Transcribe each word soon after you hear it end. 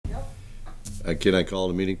Can I call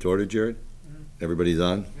the meeting to order, Jared? Everybody's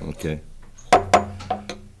on? Okay.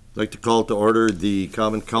 I'd like to call to order the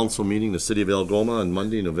Common Council meeting in the City of Algoma on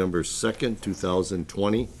Monday, November 2nd,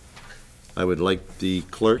 2020. I would like the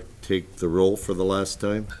clerk take the roll for the last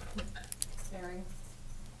time. Herring.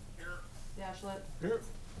 Here. Dashlet. Here.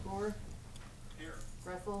 Gore. Here.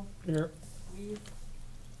 Gressel. Here. Weed.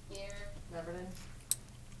 Here. Leverton.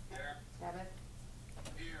 Here. Cabot.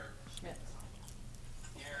 Here. Schmidt.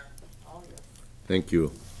 Here. All yes. Thank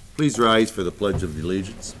you. Please rise for the Pledge of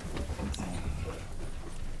Allegiance.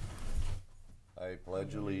 I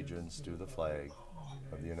pledge allegiance to the flag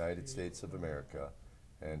of the United States of America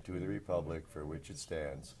and to the republic for which it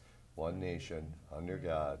stands, one nation, under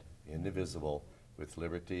God, indivisible, with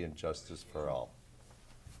liberty and justice for all.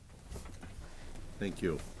 Thank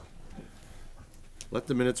you. Let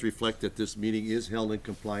the minutes reflect that this meeting is held in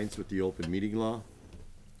compliance with the open meeting law.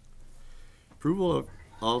 Approval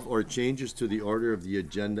of or changes to the order of the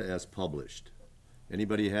agenda as published.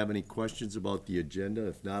 Anybody have any questions about the agenda?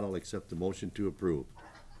 If not, I'll accept the motion to approve.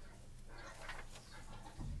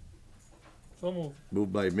 So moved.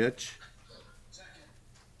 Moved by Mitch.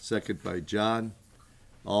 Second by John.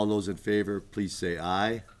 All those in favor, please say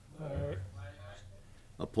aye. Aye.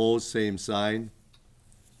 Opposed, same sign.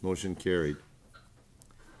 Motion carried.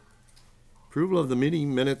 Approval of the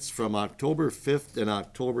meeting minutes from October 5th and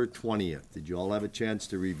October 20th. Did you all have a chance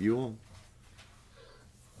to review them?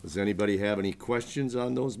 Does anybody have any questions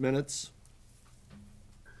on those minutes?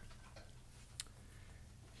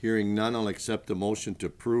 Hearing none, I'll accept the motion to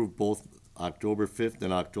approve both October 5th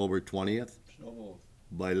and October 20th. So moved.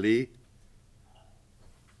 By Lee,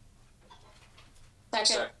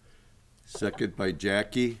 Second. second by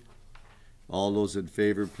Jackie. All those in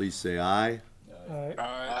favor, please say aye. Aye.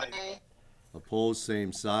 Aye. Opposed,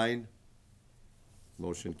 same sign.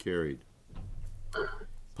 Motion carried.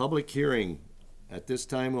 Public hearing. At this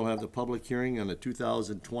time, we'll have the public hearing on the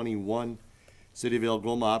 2021 City of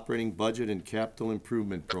Algoma Operating Budget and Capital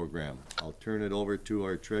Improvement Program. I'll turn it over to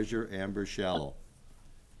our treasurer, Amber Shallow.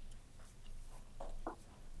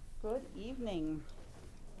 Good evening.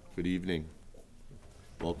 Good evening.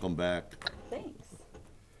 Welcome back. Thanks.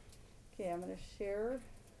 Okay, I'm going to share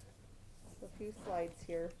a few slides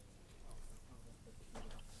here.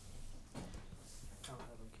 I don't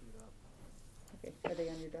have them queued up. Okay, are they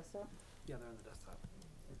on your desktop? Yeah, they're on the desktop.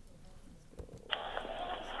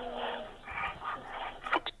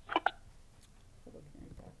 Public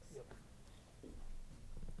hearing docs. Yep.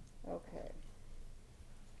 Okay.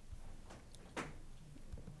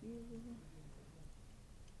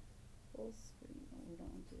 Full screen. Oh, we don't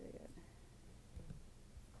want to do that yet.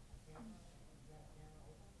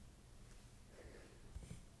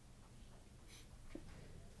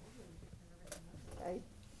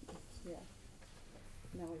 Yeah.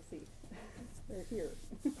 Now I see. They're here.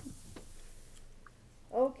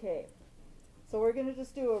 Okay. So we're gonna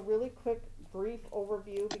just do a really quick, brief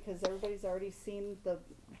overview because everybody's already seen the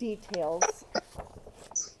details.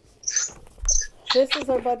 This is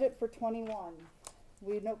our budget for 21.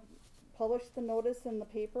 We published the notice in the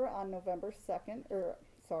paper on November 2nd,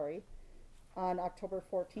 on October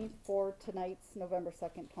 14th for tonight's November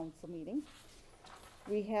 2nd council meeting.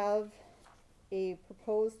 We have a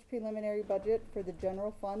proposed preliminary budget for the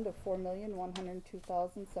general fund of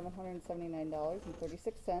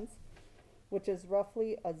 $4,102,779.36, which is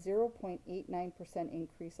roughly a 0.89%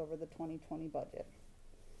 increase over the 2020 budget.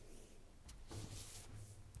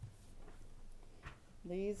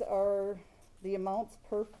 These are the amounts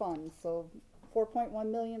per fund. So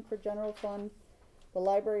 4.1 million for general fund. The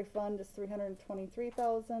library fund is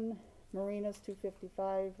 323,000. Marina's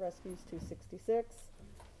 255. Rescue's 266.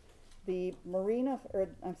 The the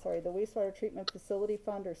wastewater treatment facility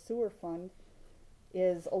fund or sewer fund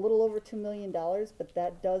is a little over $2 million, but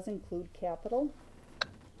that does include capital.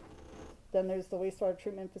 Then there's the wastewater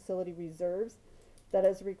treatment facility reserves. That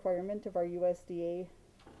is a requirement of our USDA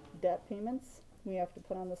debt payments we have to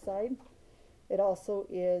put on the side. It also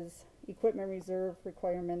is equipment reserve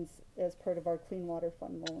requirements as part of our clean water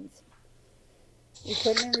fund loans.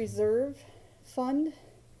 Equipment reserve fund,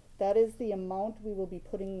 that is the amount we will be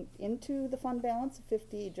putting into the fund balance of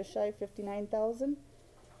just shy of 59,000.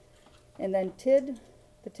 And then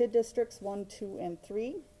the TID districts 1, 2, and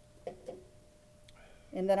 3.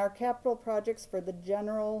 And then our capital projects for the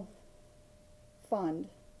general fund,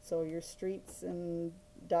 so your streets and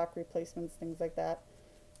dock replacements, things like that,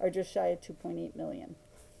 are just shy of 2.8 million.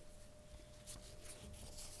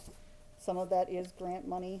 Some of that is grant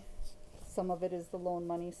money, some of it is the loan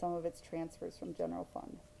money, some of it's transfers from general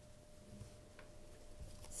fund.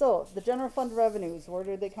 So the general fund revenues, where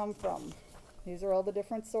do they come from? These are all the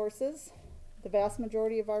different sources. The vast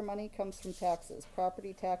majority of our money comes from taxes,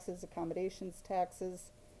 property taxes, accommodations taxes,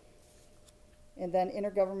 and then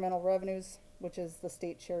intergovernmental revenues, which is the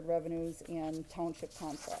state shared revenues, and township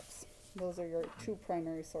contracts. Those are your two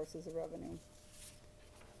primary sources of revenue.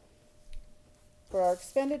 For our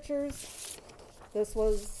expenditures, this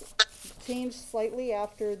was changed slightly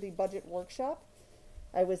after the budget workshop.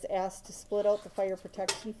 I was asked to split out the fire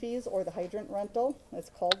protection fees or the hydrant rental. It's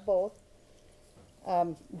called both.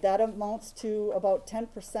 That amounts to about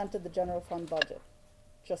 10% of the general fund budget,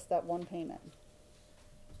 just that one payment.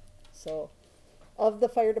 So, of the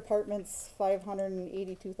fire department's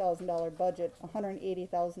 $582,000 budget,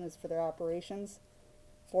 $180,000 is for their operations.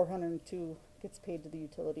 $402 gets paid to the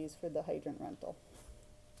utilities for the hydrant rental.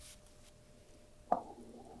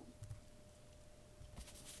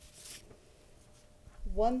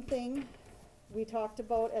 One thing we talked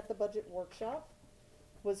about at the budget workshop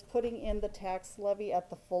was putting in the tax levy at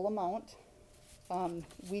the full amount.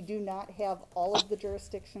 We do not have all of the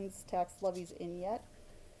jurisdictions' tax levies in yet,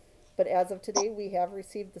 but as of today, we have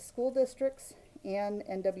received the school districts and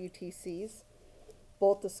NWTCs.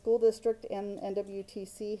 Both the school district and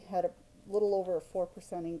NWTC had a little over a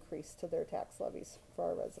 4% increase to their tax levies for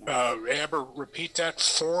our residents. Amber, repeat that,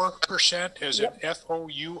 4%? Is Yep. it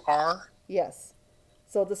FOUR? Yes.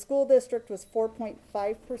 So the school district was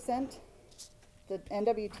 4.5%. The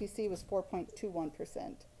NWTC was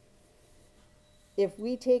 4.21%. If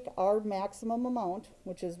we take our maximum amount,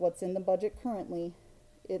 which is what's in the budget currently,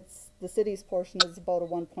 the city's portion is about a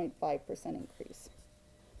 1.5% increase.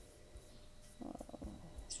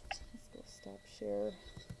 Let's go stop share.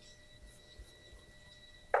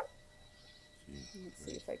 Let's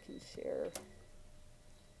see if I can share.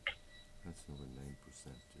 That's another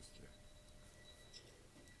 9% just there.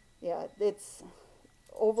 Yeah, it's,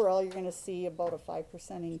 overall, you're gonna see about a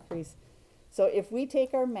 5% increase. So if we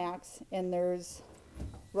take our max and there's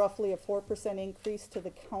roughly a 4% increase to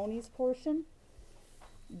the county's portion,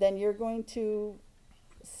 then you're going to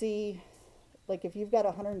see, like if you've got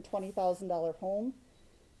a $120,000 home,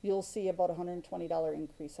 you'll see about a $120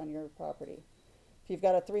 increase on your property. If you've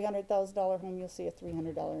got a $300,000 home, you'll see a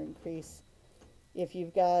 $300 increase. If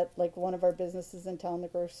you've got, like one of our businesses in town, the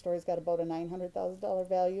grocery store's got about a $900,000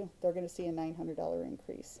 value, they're gonna see a $900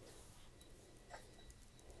 increase.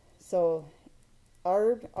 So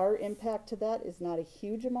our impact to that is not a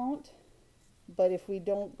huge amount, but if we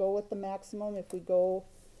don't go with the maximum, if we go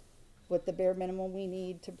with the bare minimum we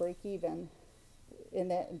need to break even,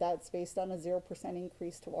 and that's based on a 0%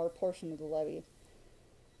 increase to our portion of the levy,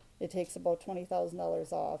 it takes about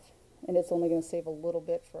 $20,000 off. And it's only gonna save a little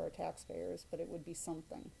bit for our taxpayers, but it would be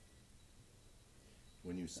something.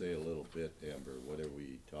 When you say a little bit, Amber, what are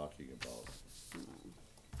we talking about?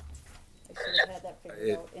 I should have had that figured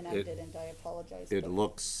It- out, and I it- didn't, I apologize. It but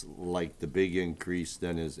looks like the big increase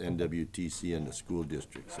then is NWTC and the school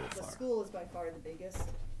district so The far. school is by far the biggest.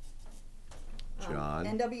 John?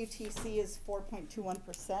 NWTC is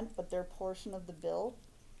 4.21%, but their portion of the bill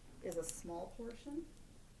is a small portion.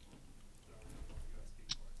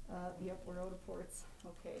 Yep, we're out of ports,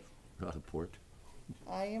 okay. Not a port.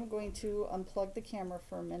 I am going to unplug the camera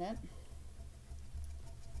for a minute,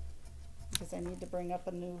 because I need to bring up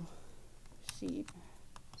a new sheet,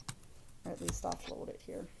 or at least offload it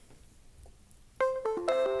here.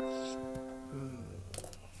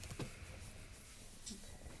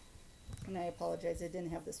 And I apologize, I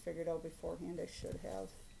didn't have this figured out beforehand, I should have.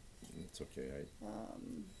 It's okay,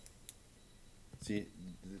 See,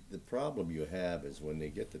 the problem you have is when they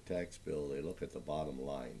get the tax bill, they look at the bottom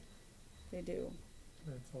line. They do.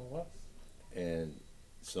 That's all us. And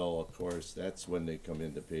so, of course, that's when they come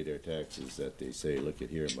in to pay their taxes, that they say, look at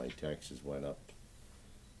here, my taxes went up,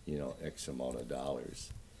 X amount of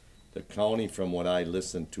dollars. The county, from what I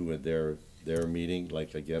listened to at their meeting,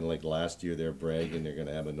 like last year, they're bragging they're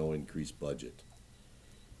gonna have a no increase budget.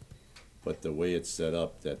 But the way it's set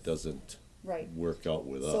up, that doesn't Right. work out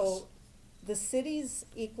with us. So, the city's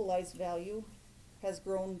equalized value has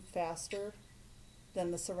grown faster than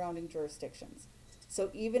the surrounding jurisdictions. So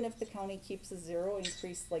even if the county keeps a 0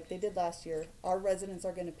 increase like they did last year, our residents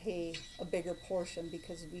are gonna pay a bigger portion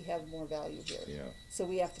because we have more value here. Yeah. So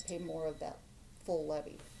we have to pay more of that full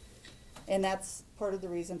levy. And that's part of the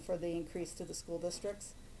reason for the increase to the school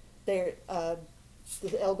districts. The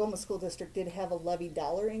Algoma School District did have a levy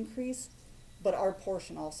dollar increase, but our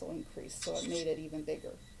portion also increased, so it made it even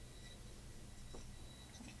bigger.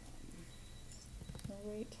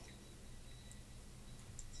 Wait.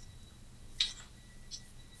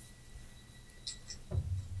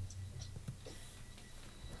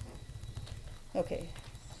 Okay,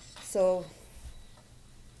 so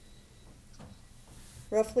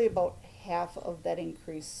roughly about half of that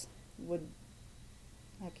increase would,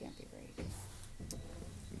 that can't be right.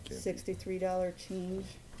 Okay. $63 change.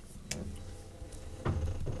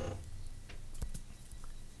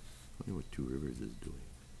 Wonder what Two Rivers is doing.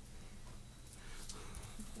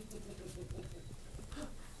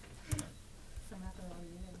 I'm not the one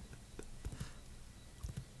meeting.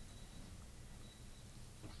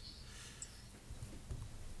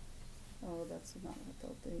 Oh, that's not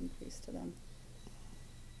without the increase to them.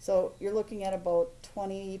 So you're looking at about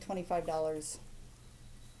 $25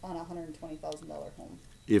 on a $120,000 home.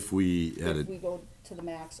 If we had If we it, go to the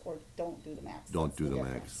max or don't do the max. Don't that's do the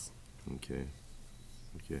max. difference. okay,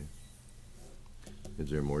 okay. Is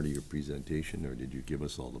there more to your presentation, or did you give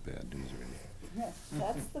us all the bad news or anything?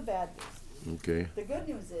 That's the bad news. Okay, The good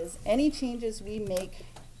news is, any changes we make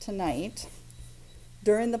tonight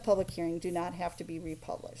during the public hearing do not have to be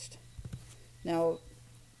republished. Now,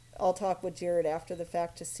 I'll talk with Jared after the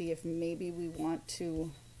fact to see if maybe we want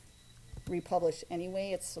to republish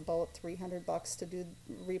anyway. It's about $300 to do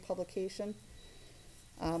republication.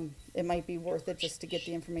 It might be worth it just to get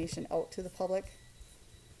the information out to the public.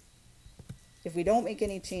 If we don't make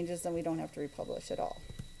any changes, then we don't have to republish at all.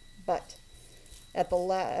 But at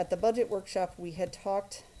the budget workshop, we had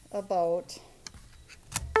talked about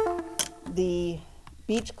the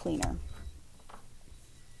beach cleaner.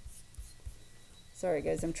 Sorry,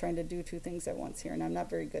 guys, I'm trying to do two things at once here, and I'm not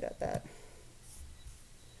very good at that.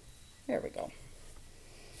 There we go.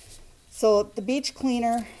 So the beach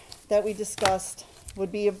cleaner that we discussed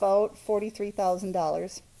would be about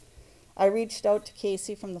 $43,000. I reached out to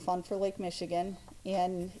Casey from the Fund for Lake Michigan,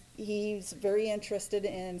 and he's very interested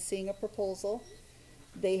in seeing a proposal.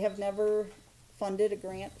 They have never funded a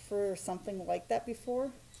grant for something like that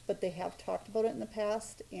before, but they have talked about it in the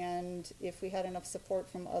past, and if we had enough support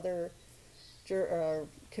from other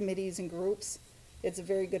committees and groups, it's a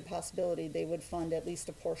very good possibility they would fund at least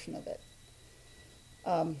a portion of it.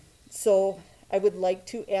 So I would like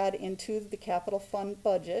to add into the capital fund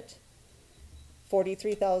budget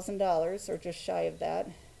 $43,000, or just shy of that,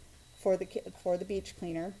 for the beach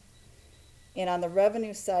cleaner. And on the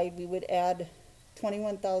revenue side, we would add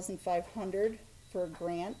 $21,500 for a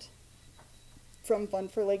grant from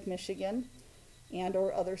Fund for Lake Michigan and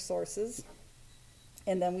or other sources.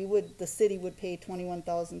 And then the city would pay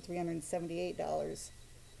 $21,378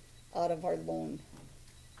 out of our loan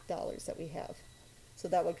dollars that we have. So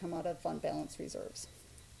that would come out of fund balance reserves.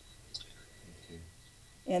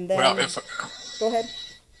 And then, Well, go ahead.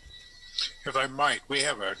 if I might, we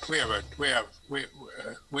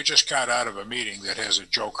just got out of a meeting that has a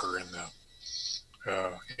joker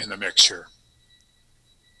in the mix here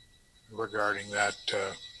regarding that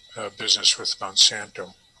business with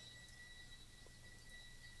Monsanto.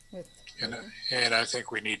 And I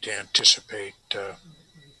think we need to anticipate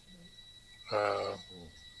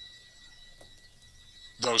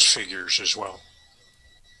those figures as well.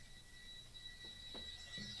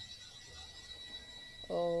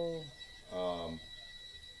 Oh,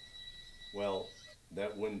 well,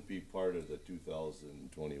 that wouldn't be part of the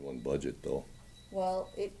 2021 budget, though. well,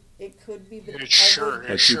 it could be, but It I sure would- It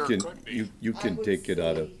But sure you could be. can, you I can would take it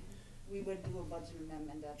out of, say we would do a budget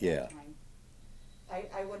amendment at Yeah. that time.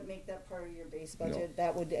 I wouldn't make that part of your base budget.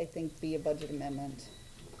 That would, I think, be a budget amendment.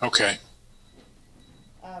 Okay.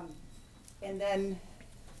 And then,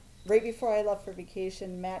 right before I left for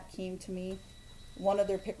vacation, Matt came to me. One of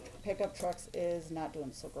their pickup trucks is not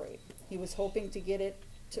doing so great. He was hoping to get it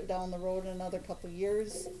down the road in another couple of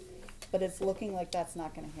years, but it's looking like that's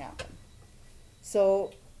not gonna happen.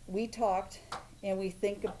 So, we talked, and we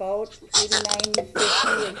think about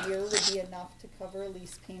 $89.50 a year would be enough to cover a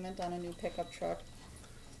lease payment on a new pickup truck.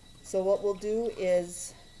 So what we'll do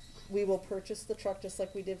is, we will purchase the truck just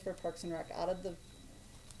like we did for Parks and Rec out of the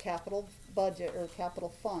capital budget or capital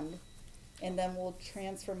fund, and then we'll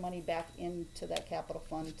transfer money back into that capital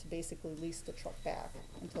fund to basically lease the truck back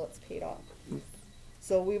until it's paid off.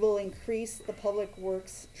 So we will increase the public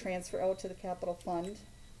works transfer out to the capital fund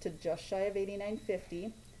to just shy of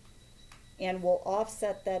 $89.50, and we'll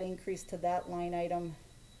offset that increase to that line item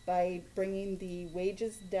by bringing the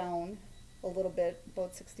wages down a little bit,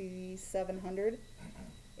 about $6,700,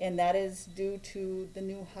 and that is due to the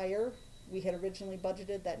new hire. We had originally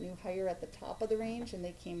budgeted that new hire at the top of the range, and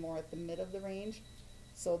they came more at the mid of the range,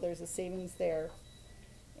 so there's a savings there.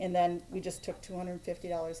 And then we just took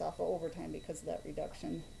 $250 off of overtime because of that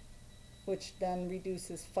reduction, which then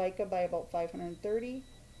reduces FICA by about $530,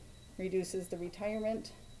 reduces the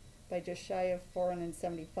retirement by just shy of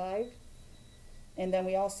 $475. And then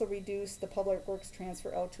we also reduced the public works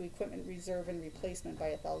transfer out to equipment reserve and replacement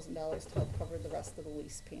by $1,000 to help cover the rest of the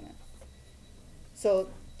lease payment. So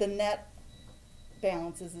the net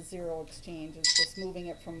balance is a zero exchange, it's just moving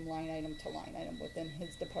it from line item to line item within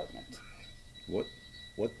his department.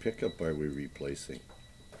 What pickup are we replacing?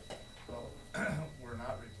 Well, we're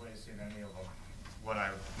not replacing any of them. What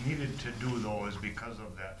I needed to do though is because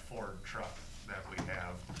of that Ford truck that we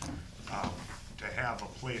to have a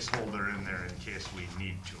placeholder in there in case we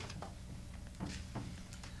need to.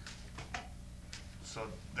 So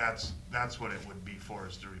that's what it would be for,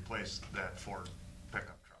 is to replace that Ford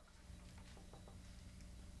pickup truck.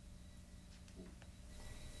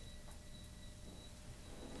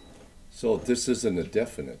 So this isn't a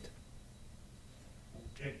definite.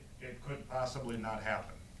 It could possibly not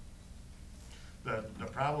happen. The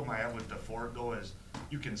problem I have with the Ford though is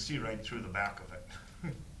you can see right through the back of it.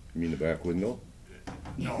 You mean the back window?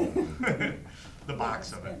 No, the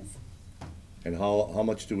box of it, And how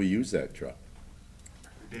much do we use that truck?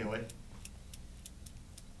 daily.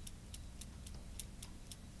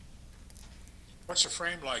 What's the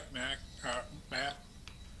frame like, Matt?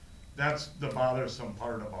 That's the bothersome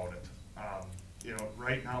part about it. You know,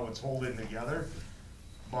 right now it's holding together,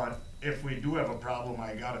 but if we do have a problem,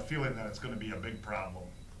 I got a feeling that it's gonna be a big problem.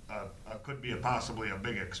 Could be possibly a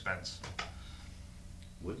big expense.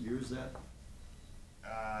 What year is that?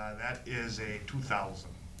 That is a 2000.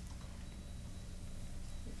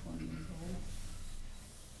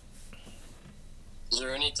 Is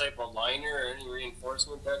there any type of liner or any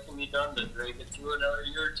reinforcement that can be done to drag it through another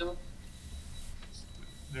year or two?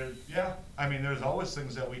 Yeah, I mean, there's always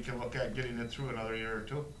things that we can look at getting it through another year or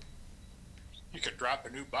two. You could drop a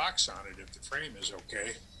new box on it if the frame is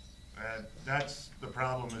okay. And that's the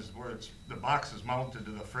problem, is where the box is mounted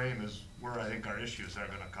to the frame is where I think our issues are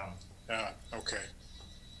gonna come. Okay.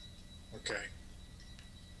 Okay.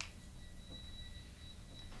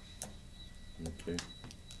 Okay.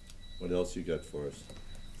 What else you got for us?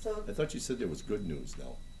 So, I thought you said there was good news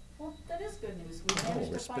now. well, that is good news, we No,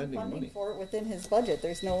 managed we're to find spending funding money. for it within his budget,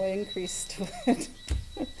 there's no increase to it.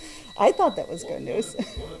 I thought that was good news.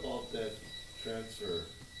 What about that transfer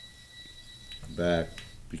back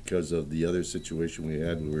because of the other situation we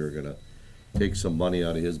had where we were gonna take some money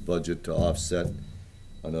out of his budget to offset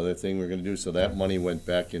another thing we're gonna do, so that money went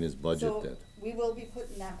back in his budget So, then? we will be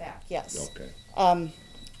putting that back, yes. Okay,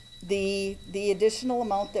 The additional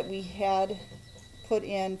amount that we had put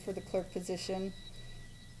in for the clerk position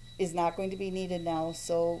is not going to be needed now,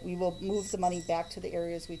 so we will move the money back to the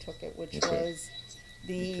areas we took it, which Okay. was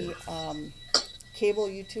the, cable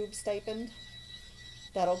YouTube stipend.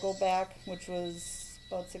 That'll go back, which was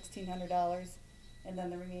about $1,600, and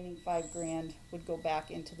then the remaining $5,000 would go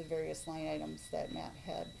back into the various line items that Matt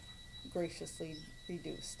had graciously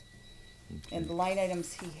reduced. And the line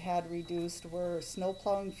items he had reduced were snow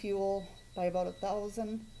plowing fuel by about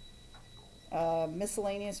 1,000,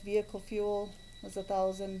 miscellaneous vehicle fuel was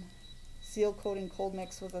 1,000, seal coating cold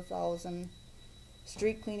mix was 1,000,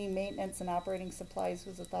 street cleaning maintenance and operating supplies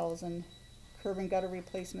was 1,000, curb and gutter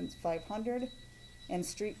replacements 500, and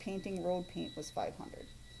street painting, road paint was 500.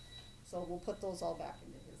 So we'll put those all back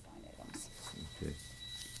into his line items. okay.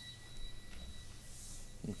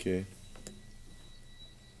 Okay.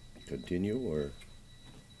 Continue, or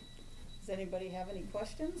Does anybody have any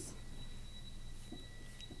questions?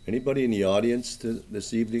 anybody in the audience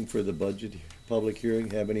this evening for the budget public hearing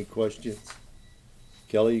have any questions?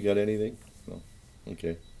 Kelly, you got anything? No?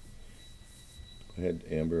 Okay. Go ahead,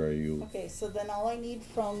 Amber, are you, Okay, so then all I need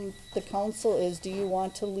from the council is, do you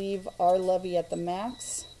want to leave our levy at the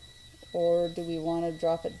max? Or do we wanna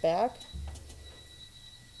drop it back?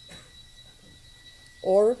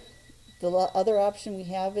 Or the other option we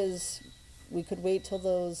have is, we could wait till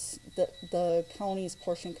the county's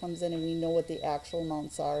portion comes in and we know what the actual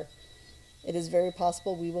amounts are. It is very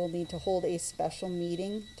possible we will need to hold a special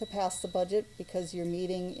meeting to pass the budget, because your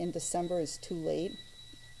meeting in December is too late.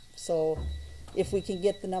 So, if we can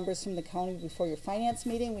get the numbers from the county before your finance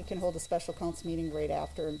meeting, we can hold a special council meeting right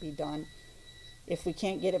after and be done. If we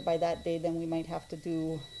can't get it by that day, then we might have to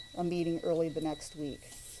do a meeting early the next week.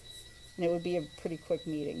 And it would be a pretty quick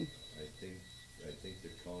meeting. I think the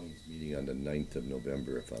county's meeting on the 9th of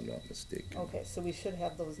November, if I'm not mistaken. Okay, so we should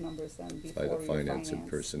have those numbers then before By your the finance. finance and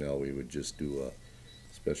personnel, we would just do a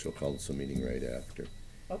special council meeting right after.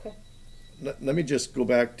 Okay, Let me just go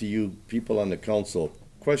back to you people on the council.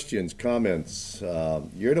 Questions, comments?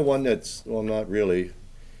 You're the one that's, well, not really.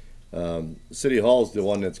 City Hall's the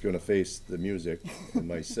one that's gonna face the music, and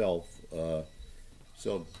myself.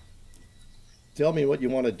 So tell me what you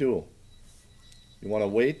wanna do. You wanna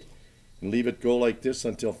wait and leave it go like this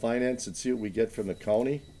until finance and see what we get from the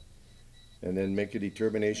county? And then make a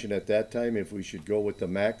determination at that time if we should go with the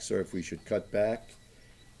max or if we should cut back?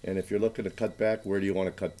 And if you're looking to cut back, where do you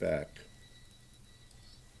wanna cut back?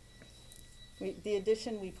 The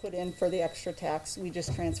addition we put in for the extra tax, we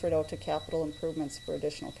just transferred out to capital improvements for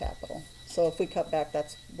additional capital. So if we cut back,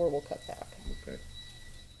 that's where we'll cut back. Okay.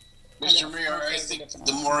 Mr. Mayor, I think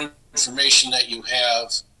the more information that you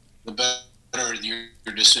have, the better your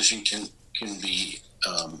decision can be,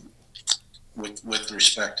 with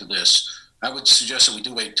respect to this. I would suggest that we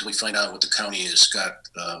do wait until we find out what the county has got,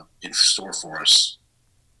 in store for us.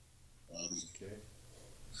 Okay.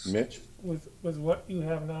 Mitch? With what you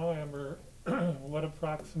have now, Amber, what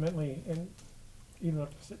approximately, and you don't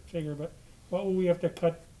have to figure, but what will we have to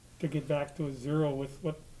cut to get back to a zero with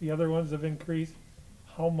what the other ones have increased?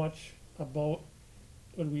 How much about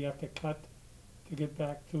would we have to cut to get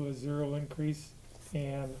back to a zero increase?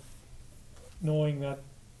 And knowing that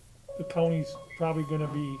the county's probably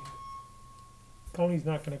county's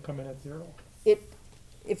not gonna come in at zero,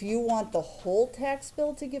 If you want the whole tax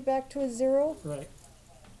bill to get back to a zero, right?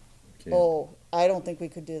 Okay. oh, I don't think we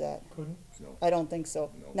could do that. Couldn't? I don't think so.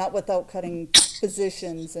 No. Not without cutting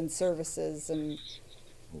positions and services, and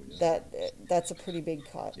Oh, yeah. that's a pretty big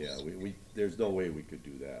cut. Yeah, there's no way we could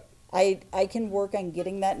do that. I can work on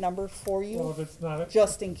getting that number for Well, you, if it's not,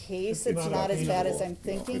 just in case It's it's not not as bad as attainable. I'm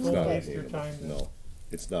thinking, It's Don't not but, waste your attainable. time. No,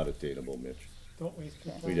 it's not attainable, Mitch. don't waste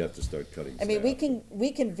your time. We'd have to start cutting I mean, we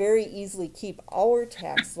staff. can very easily keep our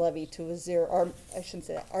tax levy to a zero, or I shouldn't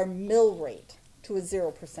say that, our mill rate to a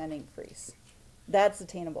 0% increase. That's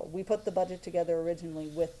attainable. We put the budget together originally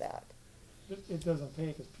with that. It doesn't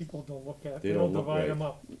pay, cause people don't look at, They they don't don't look divide right. them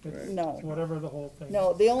up. It's Right. No. it's whatever the whole thing.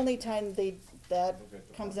 No, is. the only time that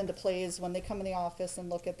comes into play is when they come in the office and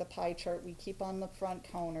look at the pie chart we keep on the front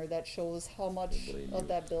counter that shows how much They blame you. of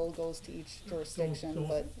that bill goes to each jurisdiction, Don't-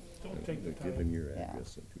 but, Don't take the Give time. him your Yeah.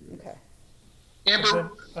 address. if you- okay. But Amber,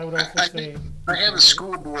 then I would also say, I have a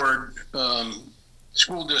school board,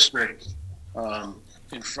 school district,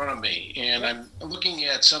 in front of me, and I'm looking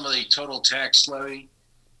at some of the total tax levy,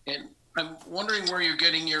 and I'm wondering where you're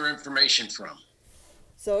getting your information from.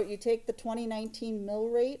 So you take the 2019 mill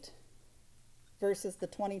rate versus the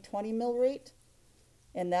 2020 mill rate,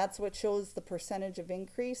 and that's what shows the percentage of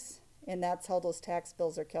increase, and that's how those tax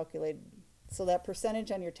bills are calculated. So that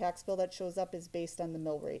percentage on your tax bill that shows up is based on the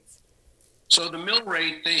mill rates. So the mill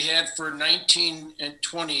rate they had for 19 and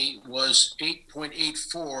 20 was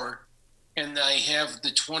 8.84, and I have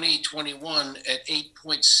the 2021 at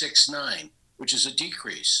 8.69, which is a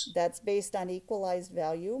decrease. That's based on equalized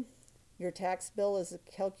value. Your tax bill is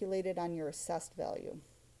calculated on your assessed value.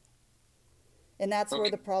 And that's where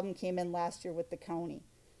Okay. the problem came in last year with the county.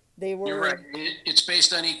 They were. You're right. It's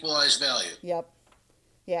based on equalized value. Yep.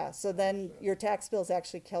 Yeah, so then your tax bill is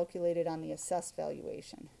actually calculated on the assessed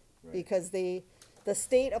valuation. Right. Because the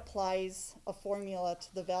state applies a formula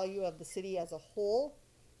to the value of the city as a whole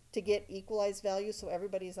to get equalized value, so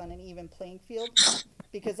everybody's on an even playing field.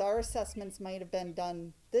 Because our assessments might have been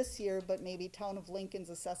done this year, but maybe Town of Lincoln's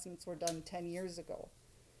assessments were done 10 years ago.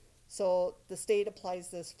 So the state applies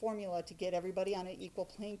this formula to get everybody on an equal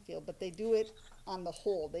playing field, but they do it on the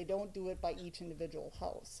whole. They don't do it by each individual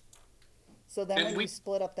house. So then And when we- you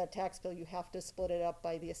split up that tax bill, you have to split it up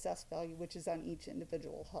by the assessed value, which is on each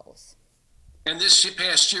individual house. And this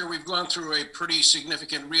past year, we've gone through a pretty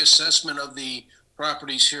significant reassessment of the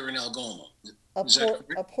properties here in Algoma. A, Is that por-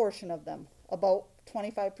 correct? a portion of them, about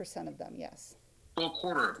 25% of them, yes. So a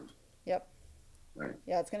quarter of them. Yep. Right.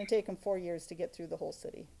 Yeah, it's gonna take them 4 years to get through the whole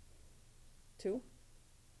city. 2?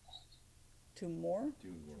 2 more?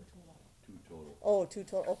 Two total. Oh, 2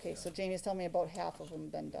 total, okay, so Jamie's telling me about half of them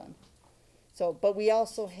been done. So, but we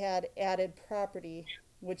also had added property,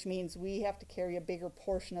 which means we have to carry a bigger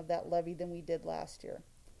portion of that levy than we did last year.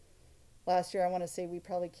 Last year, I wanna say we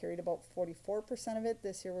probably carried about 44% of it,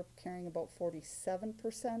 this year we're carrying about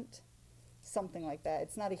 47%, something like that.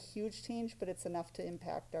 It's not a huge change, but it's enough to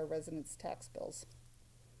impact our residents' tax bills.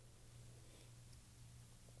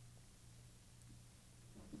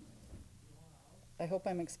 I hope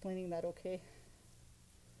I'm explaining that okay.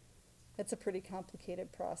 It's a pretty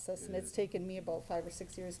complicated process, and it's taken me about 5 or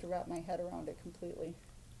 6 years to wrap my head around it completely.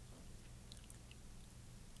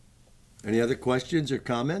 Any other questions or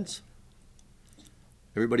comments?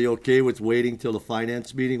 Everybody okay with waiting till the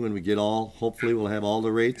finance meeting when we get hopefully we'll have all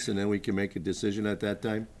the rates and then we can make a decision at that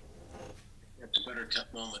time? That's a better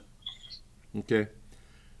moment. Okay.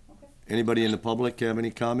 Anybody in the public have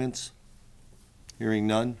any comments? Hearing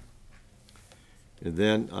none? And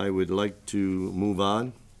then I would like to move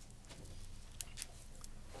on.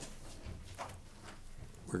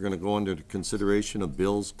 We're gonna go under the consideration of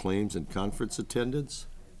bills, claims, and conference attendance.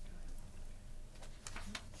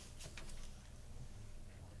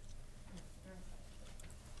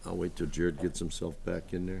 I'll wait till Jared gets himself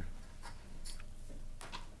back in there.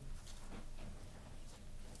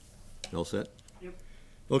 All set? Yep.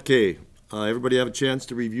 Okay, everybody have a chance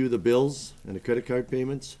to review the bills and the credit card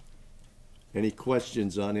payments? Any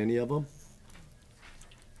questions on any of them?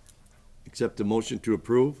 Accept the motion to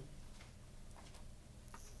approve?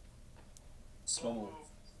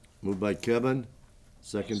 Moved by Kevin,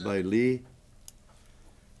 second by Lee.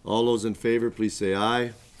 All those in favor, please say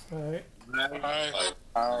aye. Alright,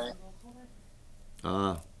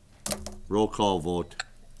 Aye. Roll call vote.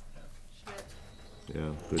 Schmidt,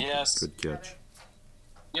 Yeah, good, Yes. good catch.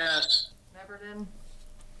 Yes. Neverton,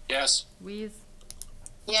 Yes. Weeze,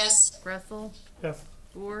 Yes. Gressel, yes,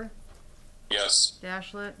 Boer, Yes.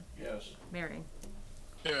 Dashlet, Yes. Mary.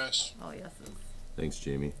 Yes. All yeses. Thanks,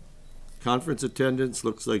 Jamie. Conference attendance,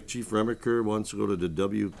 looks like Chief Remaker wants to go to the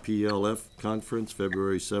WPLF conference,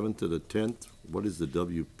 February 7th to the 10th. What is the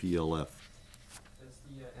WPLF? It's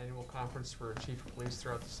the annual conference for chief of police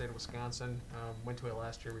throughout the state of Wisconsin. Went to it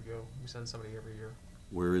last year. We send somebody every year.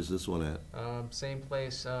 Where is this one at? Same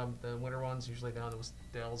place. The winter one's usually down in the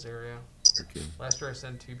Dalles area. Okay, Last year I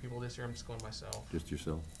sent 2 people. This year I'm just going myself. just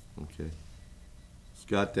yourself? Okay.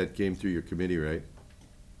 Scott, that came through your committee, right?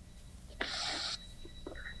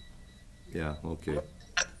 Yeah, okay.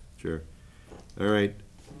 Sure. All right.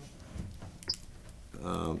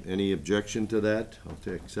 Any objection to that?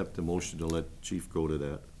 I'll accept the motion to let Chief go to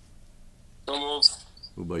that. So moved.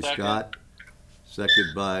 Moved by Second. Scott,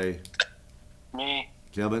 second by Me.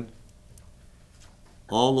 Kevin.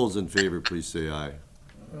 All those in favor, please say aye.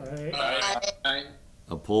 alright, Aye.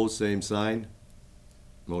 Opposed, same sign.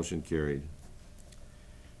 Motion carried.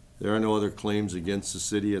 There are no other claims against the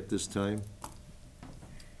city at this time?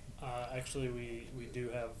 Actually, we do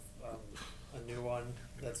have a new one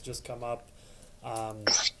that's just come up.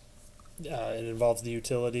 It involves the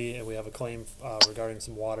utility, and we have a claim regarding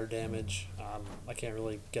some water damage. I can't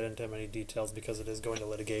really get into many details because it is going to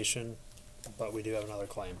litigation, but we do have another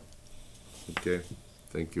claim. Okay,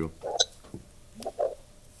 thank you.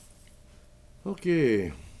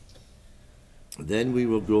 Okay. Then we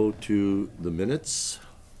will go to the minutes.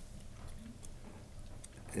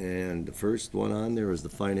 And the first one on there is the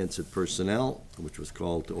Finance and Personnel, which was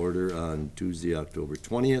called to order on Tuesday, October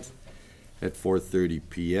 20th at 4:30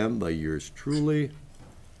 PM by yours truly.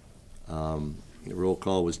 The roll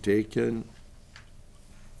call was taken.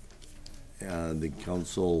 The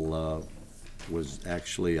council was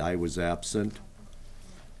actually, I was absent.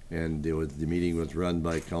 And the meeting was run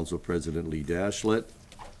by Council President Lee Dashlet.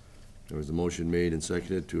 There was a motion made and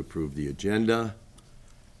seconded to approve the agenda.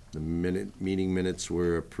 The meeting minutes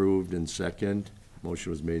were approved and second.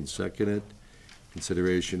 Motion was made and seconded.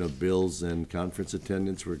 Consideration of bills and conference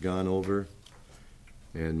attendance were gone over.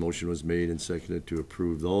 And motion was made and seconded to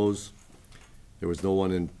approve those. There was no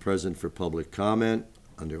one present for public comment.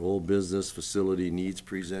 Under old business, facility needs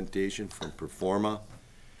presentation from Performa.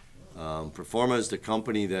 Performa is the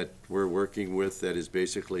company that we're working with that is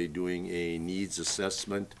basically doing a needs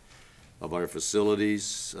assessment of our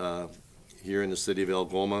facilities here in the city of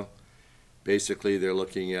Algoma. Basically, they're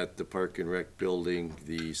looking at the Park and Rec building,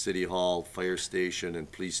 the City Hall, fire station,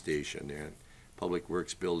 and police station. And Public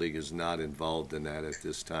Works building is not involved in that at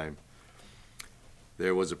this time.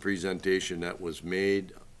 There was a presentation that was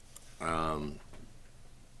made.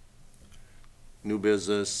 New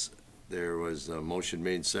business, there was a motion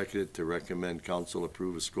made and seconded to recommend council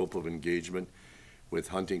approve a scope of engagement with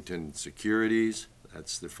Huntington Securities.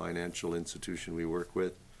 That's the financial institution we work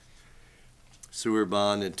with. Sewer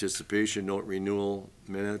bond anticipation note renewal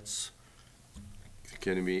minutes.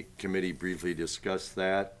 Committee briefly discussed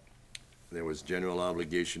that. There was general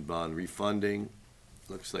obligation bond refunding.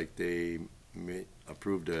 Looks like they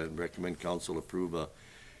approved and recommend council approve a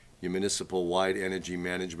municipal-wide energy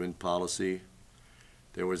management policy.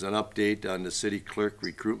 There was an update on the city clerk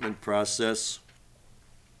recruitment process.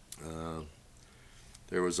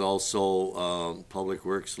 There was also Public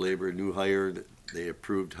Works labor new hire. They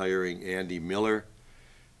approved hiring Andy Miller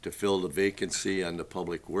to fill the vacancy on the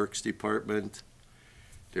Public Works Department.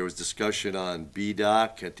 There was discussion on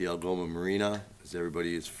B-Dock at the Algoma Marina. As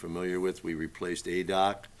everybody is familiar with, we replaced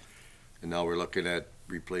A-Dock, and now we're looking at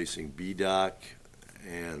replacing B-Dock,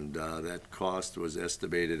 and that cost was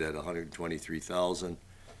estimated at $123,000.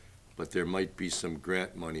 But there might be some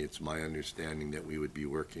grant money, it's my understanding, that we would be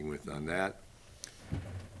working with on that.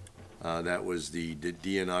 That was the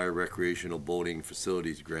DNR Recreational Boating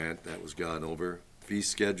Facilities Grant that was gone over. Fee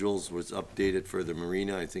schedules was updated for the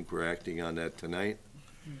marina. I think we're acting on that tonight.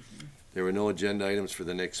 There were no agenda items for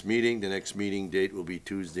the next meeting. The next meeting date will be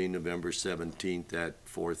Tuesday, November 17th at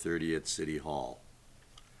 4:30 at City Hall.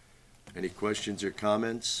 Any questions or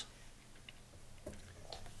comments?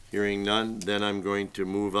 Hearing none, then I'm going to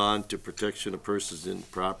move on to protection of persons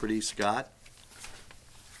and property. Scott?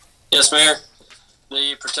 Yes, Mayor.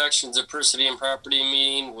 The Protections of Person and Property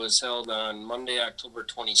meeting was held on Monday, October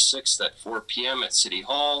 26th at 4 p.m. at City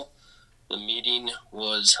Hall. The meeting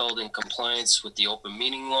was held in compliance with the open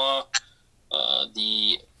meeting law.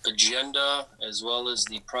 The agenda as well as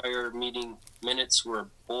the prior meeting minutes were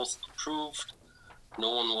both approved.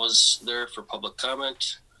 No one was there for public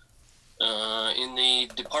comment. In the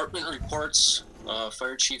department reports,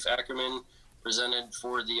 Fire Chief Ackerman presented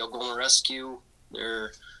for the Algoma Rescue.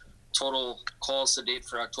 Their total calls to date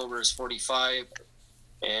for October is 45,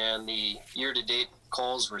 and the year-to-date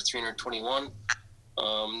calls were 321.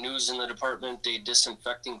 News in the department, a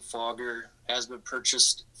disinfecting fogger has been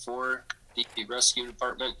purchased for the rescue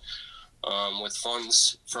department with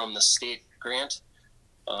funds from the state grant.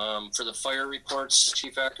 For the fire reports,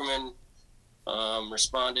 Chief Ackerman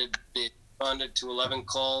responded to 11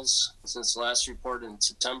 calls since the last report in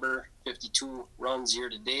September, 52 runs year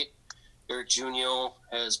to date. Eric Junio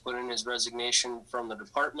has put in his resignation from the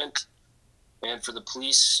department. And for the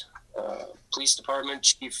police department,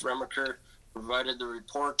 Chief Remaker provided the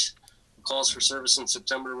report. The calls for service in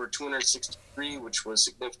September were 263, which was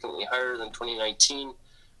significantly higher than 2019.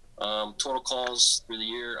 Total calls through the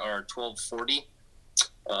year are 1240.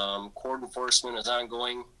 Court enforcement is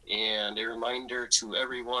ongoing, and a reminder to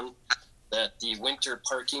everyone that the winter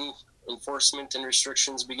parking enforcement and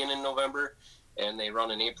restrictions begin in November and they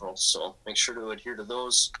run in April, so make sure to adhere to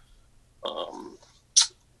those.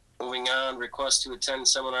 Moving on, request to attend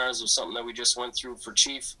seminars was something that we just went through for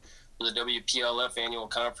Chief for the WPLF annual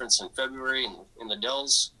conference in February in the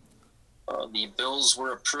Dells. The bills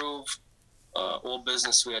were approved. Old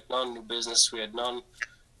business we had none, new business we had none.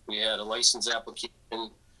 We had a license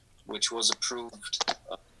application which was approved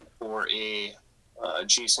for a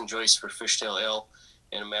Jason Joyce for Fishtail Ale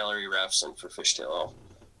and a Mallory Rafson for Fishtail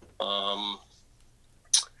Ale.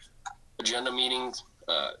 Agenda meeting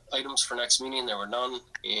items for next meeting, there were none,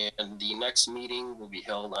 and the next meeting will be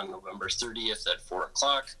held on November 30th at 4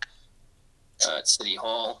 o'clock at City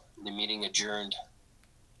Hall. The meeting adjourned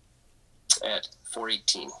at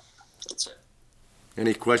 4:18. That's it.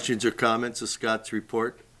 Any questions or comments of Scott's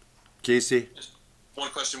report? Casey?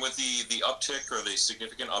 One question, with the uptick or the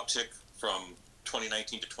significant uptick from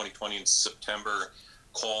 2019 to 2020 in September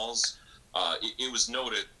calls, it was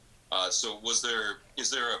noted. So is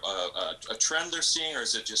there a trend they're seeing, or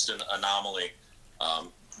is it just an anomaly?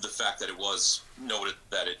 The fact that it was noted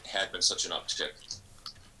that it had been such an uptick.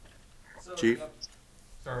 Chief?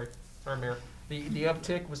 Sorry, Mayor. The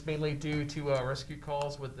uptick was mainly due to rescue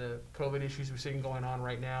calls with the COVID issues we're seeing going on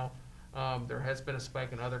right now. There has been a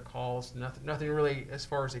spike in other calls. Nothing really as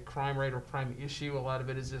far as a crime rate or crime issue. A lot of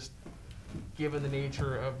it is just given the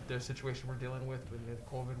nature of the situation we're dealing with in the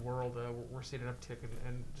COVID world. We're seeing an uptick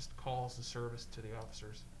and just calls and service to the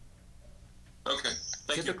officers. Okay,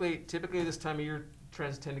 thank you. Typically this time of year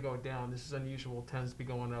trends tend to go down. This is unusual. Tends to be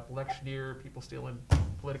going up. Election year, people stealing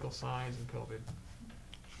political signs, and COVID.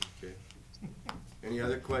 Okay. Any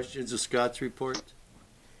other questions of Scott's report?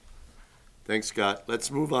 Thanks, Scott. Let's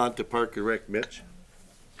move on to Park and Rec. Mitch?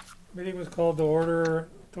 Meeting was called to order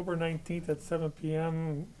October 19th at 7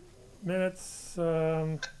 p.m. Minutes,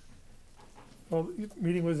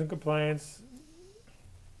 meeting was in compliance.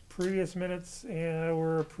 Previous minutes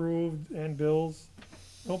were approved, and bills.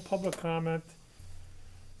 No public comment.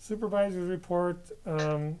 Supervisor's report,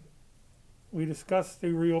 we discussed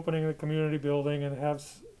the reopening of the community building and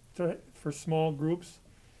for small groups.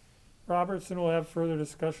 Robertson will have further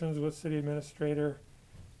discussions with city administrator.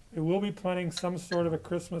 They will be planning some sort of a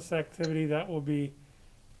Christmas activity that will be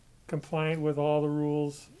compliant with all the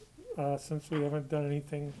rules, since we haven't done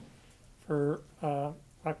anything for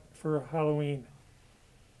Halloween.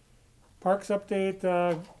 Parks update,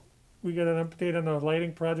 we got an update on the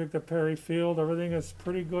lighting project at Perry Field. Everything is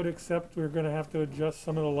pretty good, except we're gonna have to adjust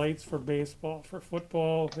some of the lights for baseball. For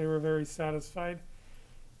football, they were very satisfied.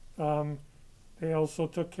 They also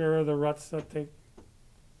took care of the ruts that they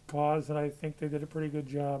caused, and I think they did a pretty good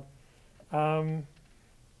job.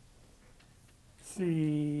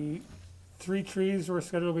 See, 3 trees were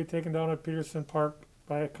scheduled to be taken down at Peterson Park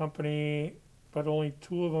by a company, but only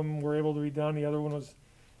 2 of them were able to be done. The other one was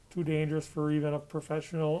too dangerous for even a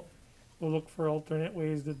professional. We'll look for alternate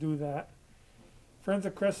ways to do that. Friends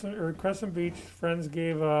of Crescent Beach, Friends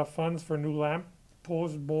gave funds for new lamp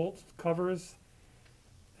post bolt covers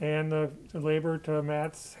and the labor to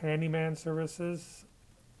Matt's handyman services.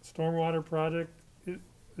 Stormwater project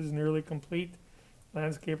is nearly complete.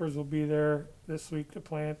 Landscapers will be there this week to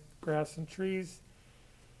plant grass and trees.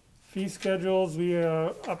 Fee schedules, we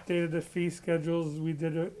updated the fee schedules. We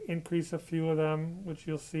did increase a few of them, which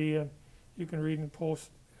you'll see, and you can read in the post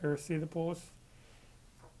or see the post.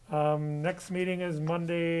 Next meeting is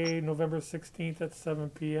Monday, November 16th at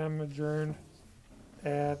 7 p.m. adjourned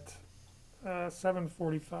at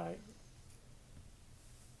 7:45.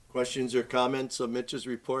 Questions or comments of Mitch's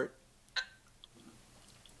report?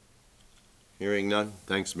 Hearing none.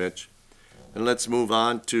 Thanks, Mitch. And let's move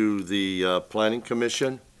on to the Planning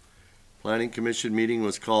Commission. Planning Commission meeting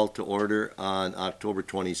was called to order on October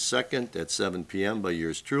 22nd at 7 p.m. by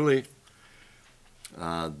yours truly.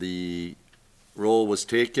 The roll was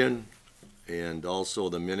taken, and also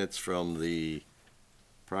the minutes from the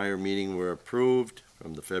prior meeting were approved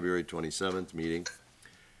from the February 27th meeting.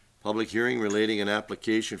 Public hearing relating an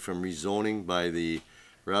application from rezoning by the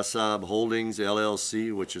Rasab Holdings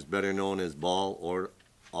LLC, which is better known as Ball or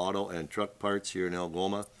Auto and Truck Parts here in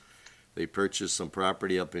Algoma. They purchased some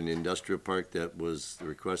property up in the industrial park the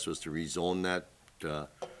request was to rezone that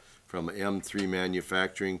from M3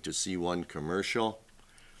 manufacturing to C1 commercial.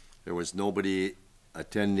 There was nobody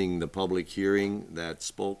attending the public hearing that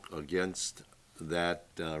spoke against that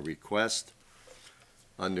request.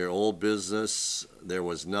 Under old business, there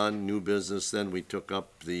was none. New business, then we took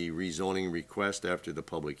up the rezoning request after the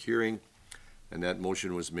public hearing, and that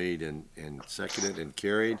motion was made and seconded and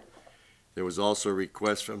carried. There was also a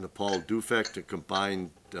request from the Paul Dufek to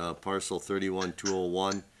combine parcel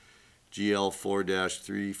 31201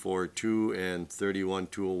 GL4-342 and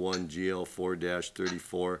 31201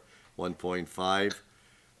 GL4-34 1.5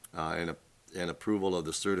 and approval of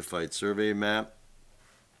the certified survey map.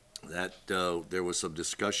 That there was some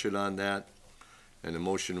discussion on that, and a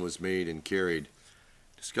motion was made and carried.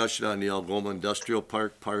 Discussion on the Algoma Industrial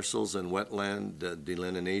Park parcels and wetland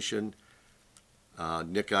delineation.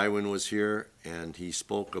 Nick Iwan was here, and he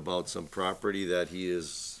spoke about some property that he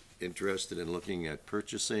is interested in looking at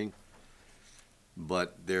purchasing.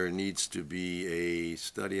 But there needs to be a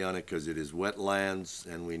study on it because it is wetlands,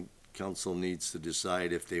 and council needs to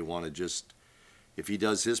decide if they want to just, if he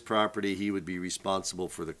does his property, he would be responsible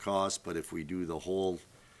for the cost, but if we do the whole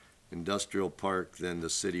industrial park, then the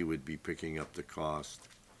city would be picking up the cost.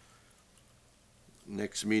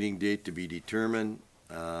 Next meeting date to be determined.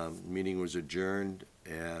 Meeting was adjourned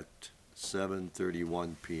at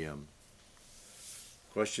 7:31 p.m.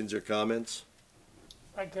 Questions or comments?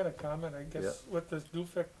 I got a comment, I guess, Yeah. with this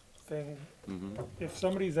Dufek thing. Mm-hmm. If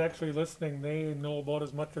somebody's actually listening, they know about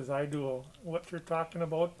as much as I do. What you're talking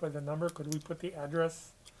about by the number, could we put the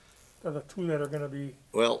address of the two that are gonna be?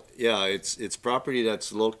 Well, yeah, it's property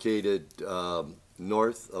that's located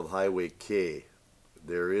north of Highway K.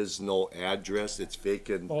 There is no address. It's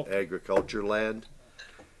vacant agriculture land.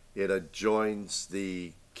 It adjoins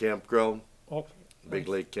the campground, Okay. Big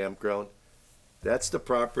Lake Campground. That's the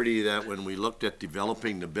property that when we looked at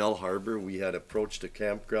developing the Bell Harbor, we had approached the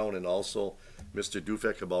campground and also Mr.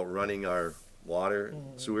 Dufek about running our water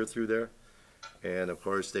sewer through there. And of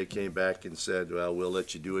course, they came back and said, well, we'll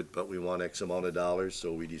let you do it, but we want X amount of dollars,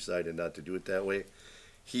 so we decided not to do it that way.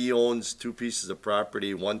 He owns two pieces of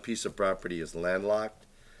property. One piece of property is landlocked,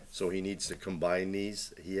 so he needs to combine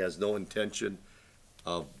these. He has no intention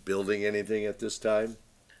of building anything at this time.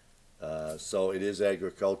 So it is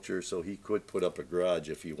agriculture, so he could put up a garage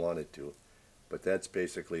if he wanted to. But that's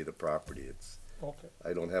basically the property. It's, Okay.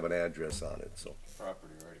 I don't have an address on it, so,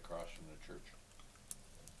 Property right across from the church.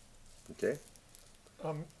 okay?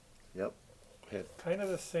 Yep. Kind of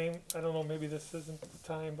the same, I don't know, maybe this isn't the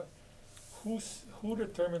time, but who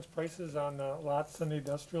determines prices on lots in the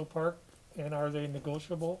industrial park? And are they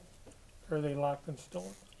negotiable? Or are they locked in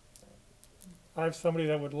stone? I have somebody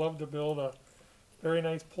that would love to build a very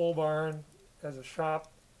nice pole barn as a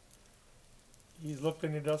shop. He's looked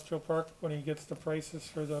in the industrial park. When he gets the prices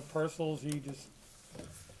for the parcels,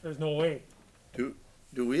 there's no way.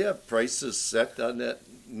 Do we have prices set on that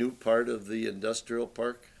new part of the industrial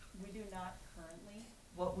park? We do not currently.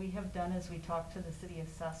 What we have done is we talked to the city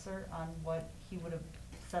assessor on what he would have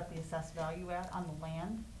set the assessed value at on the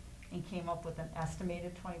land and came up with an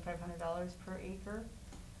estimated $2,500 per acre.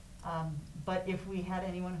 But if we had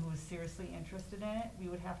anyone who was seriously interested in it, we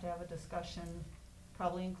would have to have a discussion,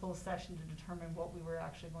 probably in closed session, to determine what we were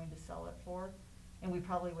actually going to sell it for. And we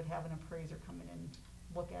probably would have an appraiser come in and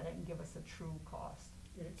look at it and give us a true cost.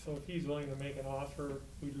 So if he's willing to make an offer,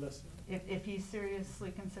 we'd listen. If he's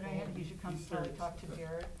seriously considering it, he should come He's probably serious. talk to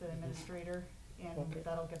Jared, the administrator, and Okay.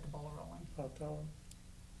 that'll get the ball rolling. I'll tell him.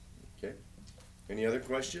 Okay. Any other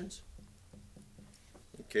questions?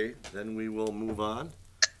 Okay, then we will move on.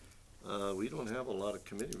 We don't have a lot of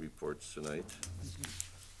committee reports tonight.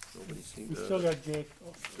 Nobody seemed We to. still got Jake.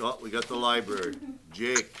 Oh, we got the library.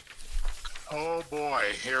 Jake. Oh, boy,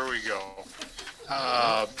 here we go.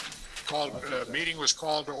 Meeting was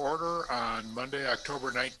called to order on Monday,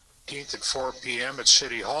 October 19th at 4 p.m. at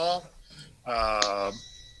City Hall.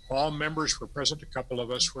 All members were present. A couple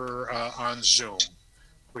of us were on Zoom.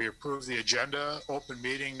 We approved the agenda. Open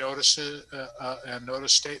meeting notices and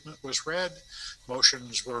notice statement was read.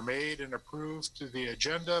 Motions were made and approved to the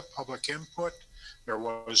agenda. Public input, there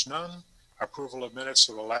was none. Approval of minutes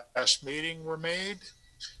of the last meeting were made.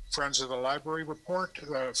 Friends of the Library report,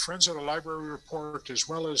 Friends of the Library report, as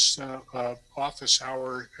well as office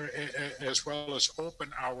hour, as well as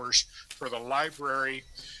open hours for the library,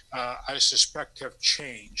 I suspect have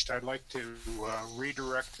changed. I'd like to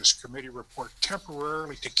redirect this committee report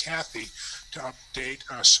temporarily to Kathy to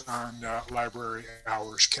update us on library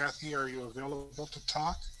hours. Kathy, are you available to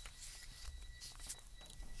talk?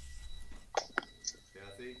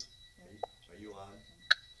 Kathy, are you on?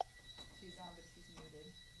 She's on, but she's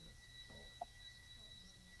muted.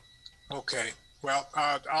 Okay, well,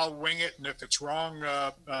 I'll wing it, and if it's wrong,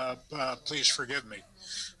 please forgive me.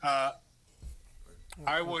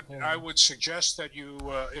 I would suggest that you,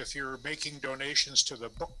 if you're making donations to the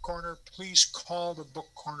book corner, please call the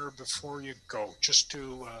book corner before you go, just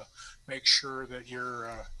to make sure that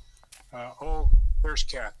you're. Oh, there's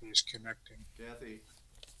Kathy is connecting. Kathy,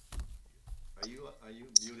 are you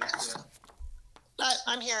muted yet?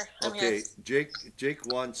 I'm here. Okay, Jake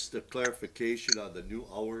wants the clarification on the new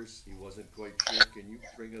hours. He wasn't quite sure. Can you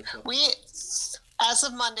bring us up? As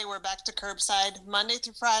of Monday, we're back to curbside. Monday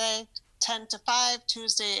through Friday, 10 to 5,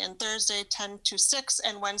 Tuesday and Thursday, 10 to 6,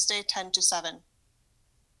 and Wednesday, 10 to 7.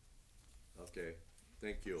 Okay,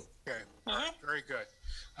 thank you. Okay, all right, very good.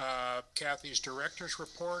 Kathy's director's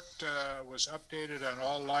report was updated on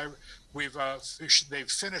all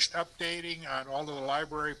they've finished updating on all of the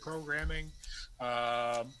library programming,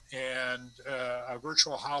 and a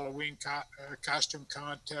virtual Halloween costume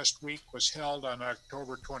contest week was held on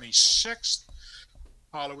October 26th.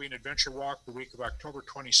 Halloween Adventure Walk the week of October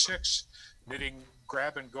 26th. Knitting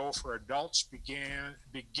Grab and Go for adults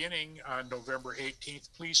beginning on November 18th.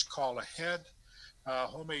 Please call ahead.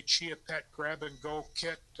 Homemade Chia Pet Grab and Go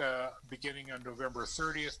kit beginning on November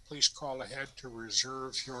 30th. Please call ahead to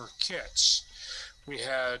reserve your kits. We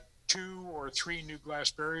had 2 or 3 new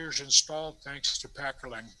glass barriers installed thanks to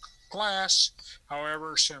Packerland Glass.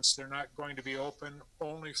 However, since they're not going to be open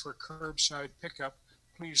only for curbside pickup,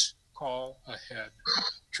 please call ahead.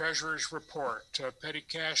 Treasurer's report. Petty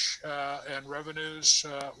cash and revenues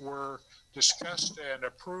were discussed and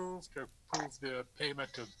approved. Approved the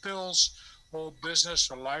payment of bills. Old business,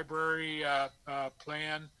 a library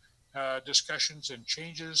plan discussions and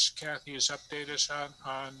changes. Kathy has updated us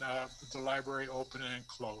on the library open and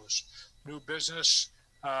close. New business,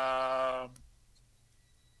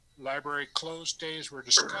 library closed days were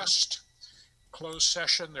discussed. Closed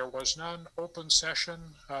session, there was none. Open session,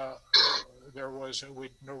 there was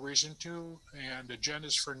no reason to. And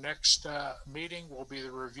agendas for next meeting will be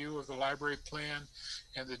the review of the library plan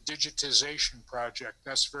and the digitization project.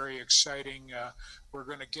 That's very exciting. We're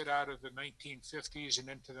going to get out of the 1950s and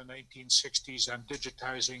into the 1960s on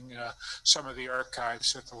digitizing some of the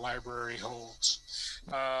archives that the library holds.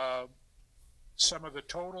 Some of the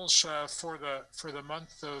totals for the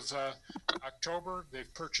month of October,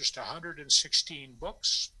 they've purchased 116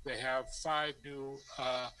 books. They have 5 new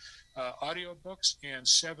audio books and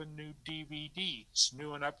 7 new DVDs.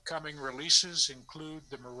 New and upcoming releases include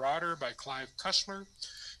The Marauder by Clive Cussler,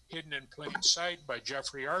 Hidden in Plain Sight by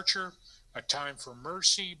Jeffrey Archer, A Time for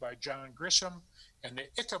Mercy by John Grisham, and The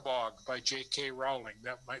Ichabod by J.K. Rowling.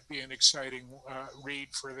 That might be an exciting read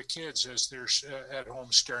for the kids as they're at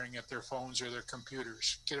home staring at their phones or their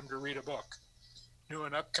computers. Get them to read a book. New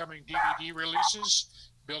and upcoming DVD releases,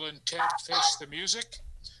 Bill and Ted Face the Music.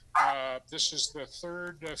 This is the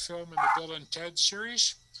 3rd film in the Bill and Ted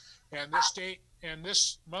series. And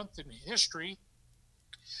this month in history,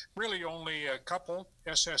 really only a couple.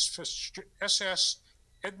 SS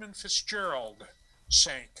Edmund Fitzgerald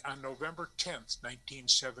sank on November 10th,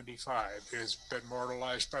 1975. It has been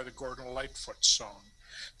immortalized by the Gordon Lightfoot song.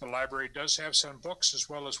 The library does have some books as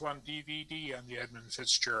well as 1 DVD on the Edmund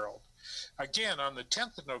Fitzgerald. Again, on the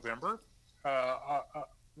 10th of November,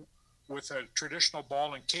 with a traditional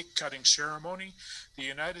ball and cake cutting ceremony, the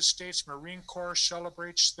United States Marine Corps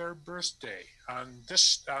celebrates their birthday. On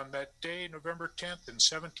that day, November 10th, in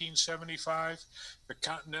 1775, the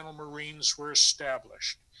Continental Marines were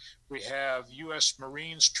established. We have U.S.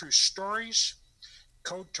 Marines True Stories,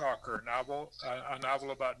 Code Talker, a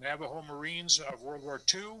novel about Navajo Marines of World War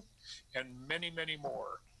II, and many, many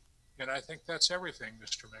more. And I think that's everything,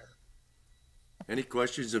 Mr. Mayor. Any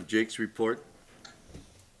questions of Jake's report?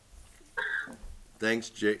 Thanks,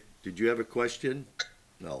 Jake. Did you have a question?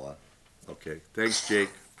 No, okay. Thanks,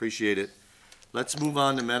 Jake. Appreciate it. Let's move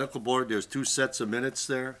on to medical board. There's two sets of minutes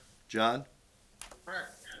there. John?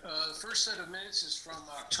 Correct. The first set of minutes is from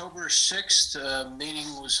October 6th. A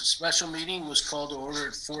special meeting was called to order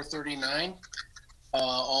at 4:39.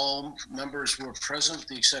 All members were present, with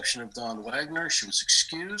the exception of Dawn Wagner. She was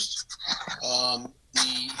excused.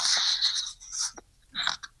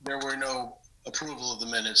 There were no approval of the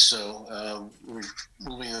minutes, so we're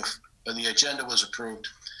moving. The agenda was approved.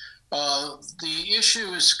 The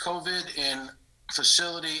issue is COVID and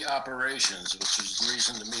facility operations, which is the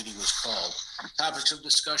reason the meeting was called. Topics of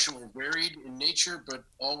discussion were varied in nature, but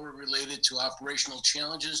all were related to operational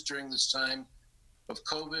challenges during this time of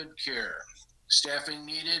COVID care. Staffing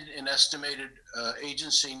needed, an estimated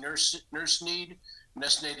agency nurse need. An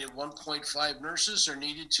estimated 1.5 nurses are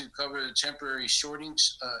needed to cover the temporary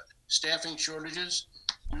staffing shortages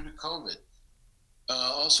due to COVID.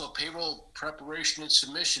 Also, payroll preparation and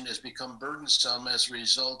submission has become burdensome as a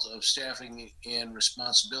result of staffing and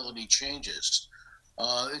responsibility changes.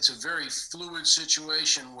 It's a very fluid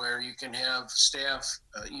situation where you can have staff,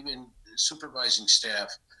 even supervising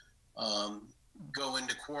staff, go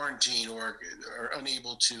into quarantine or are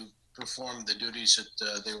unable to perform the duties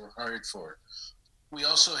that they were hired for. We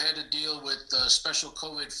also had to deal with special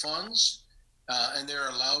COVID funds, and their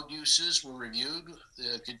allowed uses were reviewed.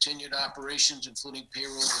 The continued operations, including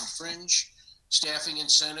payroll and fringe, staffing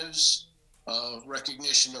incentives,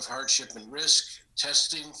 recognition of hardship and risk,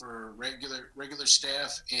 testing for regular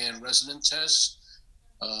staff and resident tests,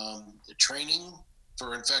 the training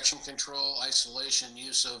for infection control, isolation,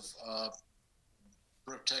 use of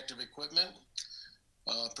protective equipment,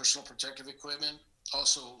 personal protective equipment,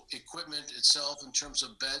 also equipment itself in terms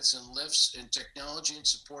of beds and lifts, and technology and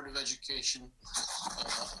supportive education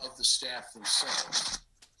of the staff themselves.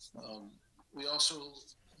 We also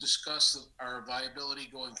discussed our viability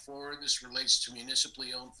going forward. This relates to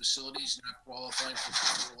municipally owned facilities not qualifying for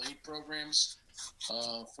federal aid programs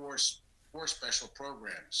for special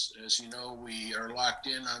programs. As you know, we are locked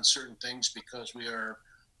in on certain things because we are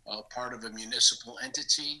part of a municipal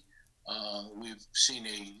entity. We've seen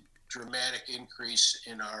a dramatic increase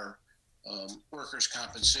in our workers'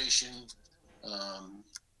 compensation,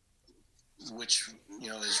 which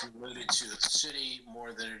is related to the city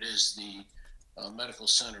more than it is the medical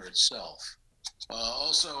center itself.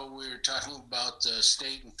 Also, we're talking about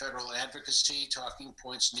state and federal advocacy, talking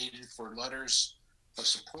points needed for letters of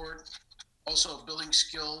support. Also, billing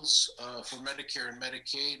skills for Medicare and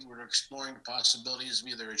Medicaid. We're exploring the possibilities of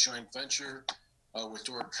either a joint venture with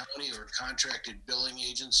Door County or contracted billing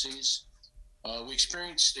agencies. We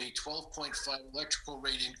experienced a 12.5 electrical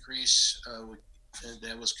rate increase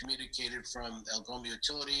that was communicated from Algoma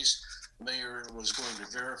Utilities. The mayor was going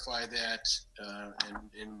to verify that,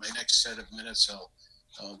 and in my next set of minutes,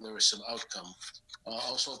 there was some outcome.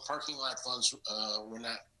 Also, parking lot funds were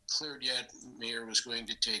not cleared yet. Mayor was going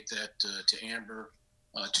to take that to Amber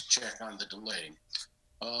to check on the delay.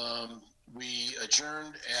 We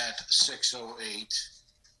adjourned at 6:08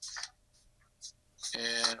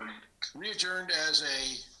 and re-adjourned as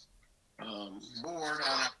a board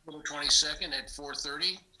on October 22nd at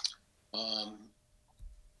 4:30.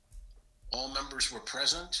 All members were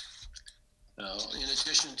present. In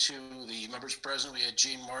addition to the members present, we had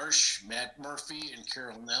Gene Marsh, Matt Murphy, and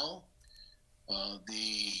Carol Nell.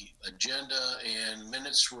 The agenda and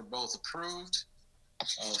minutes were both approved.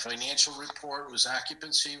 Financial report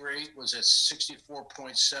occupancy rate was at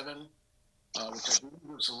 64.7, which I believe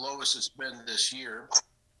was the lowest it's been this year.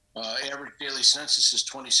 Average daily census is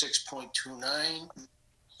 26.29.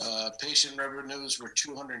 Patient revenues were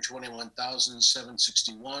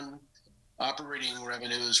 221,761. Operating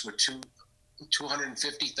revenues were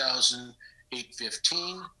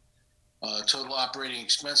 250,815. Total operating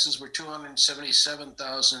expenses were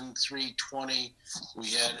 277,320.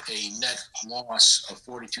 We had a net loss of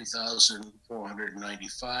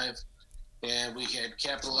 42,495, and we had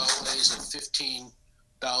capital outlays of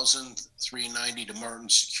 15,390 to Martin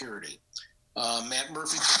Security. Matt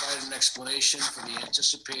Murphy provided an explanation for the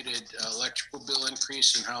anticipated electrical bill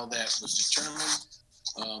increase and how that was determined.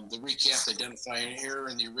 The recap identified an error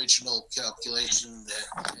in the original calculation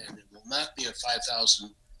and it will not be a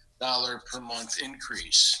 $5,000 per month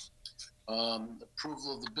increase.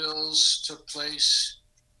 Approval of the bills took place.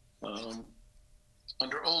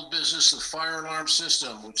 Under old business, the fire alarm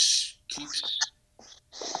system, which keeps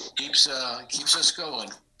us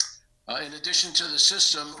going. In addition to the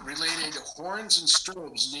system, related horns and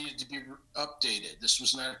strobes needed to be updated. This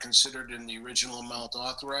was not considered in the original amount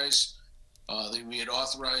authorized. We had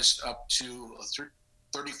authorized up to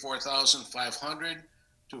 $34,500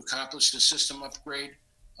 to accomplish the system upgrade.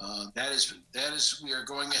 That is, we are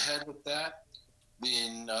going ahead with that.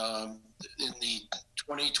 In the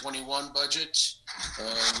 2021 budget, we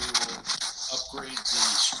will upgrade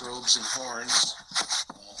the strobes and horns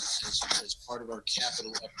as part of our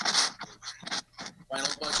capital upgrade.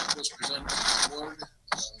 Final budget was presented to the board.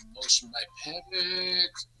 Motion by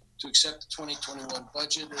Pavic to accept the 2021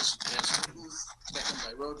 budget as written. Second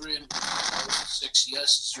by Rodrian. 6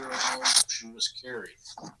 yes, 0 no. Motion was carried.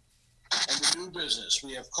 Under new business,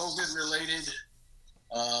 we have COVID-related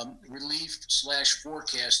relief /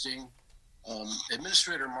 forecasting.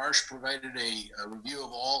 Administrator Marsh provided a review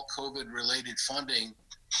of all COVID-related funding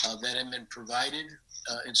that had been provided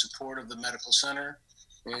in support of the medical center.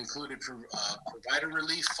 They included provider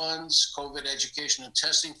relief funds, COVID education and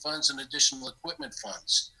testing funds, and additional equipment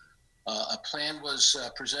funds. A plan was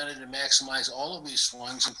presented to maximize all of these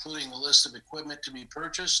funds, including a list of equipment to be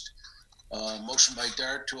purchased. Motion by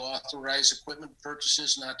Dart to authorize equipment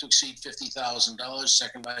purchases not to exceed $50,000.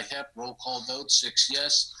 Second by Hep. Roll call vote, 6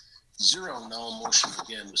 yes, 0 no. Motion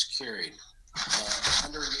again was carried.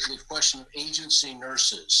 Under the question of agency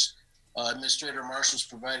nurses, Administrator Marshall's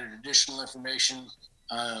provided additional information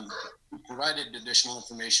on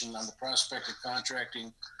the prospect of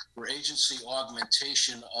contracting for agency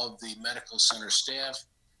augmentation of the medical center staff.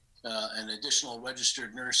 An additional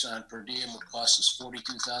registered nurse on per diem would cost us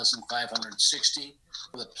 $42,560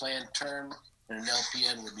 with a planned term, and an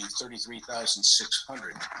LPN would be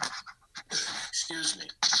 $33,600. Excuse me.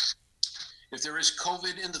 If there is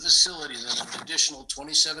COVID in the facility, then an additional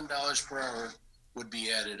 $27 per hour would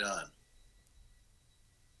be added on.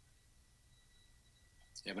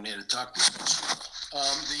 Haven't had to talk this much.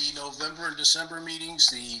 The November and December meetings,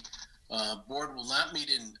 the board will not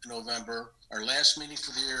meet in November. Our last meeting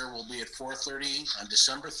for the year will be at 4:30 on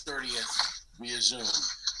December 30th via Zoom.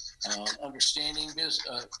 Standing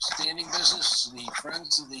business, the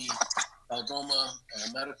Friends of the Algoma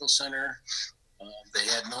Medical Center, they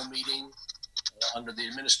had no meeting. Under the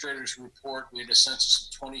administrator's report, we had a census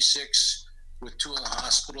of 26 with 2 in the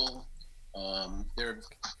hospital.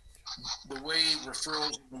 The way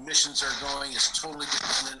referrals and admissions are going is totally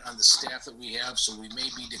dependent on the staff that we have, so we may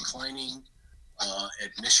be declining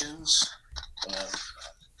admissions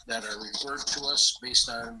that are referred to us based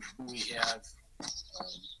on who we have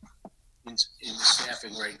in the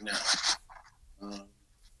staffing right now.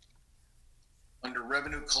 Under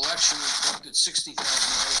revenue collection, we collected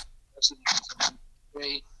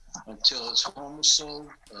 $60,000 until its home was sold.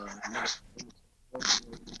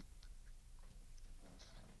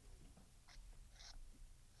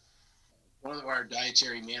 One of our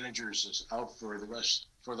dietary managers is out for the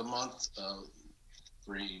month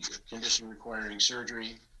for a condition requiring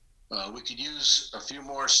surgery. We could use a few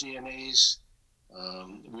more CNAs.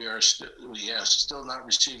 We have still not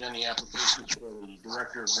received any applications for the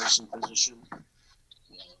director of nursing position.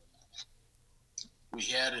 We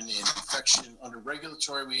had an infection under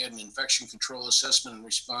regulatory. We had an infection control assessment and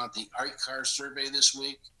response, the ICAR survey this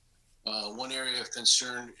week. One area of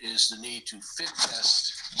concern is the need to fit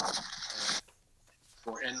test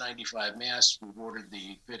for N95 masks. We've ordered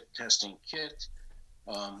the fit testing kit.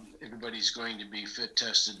 Everybody's going to be fit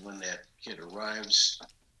tested when that kit arrives.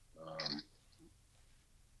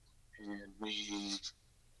 And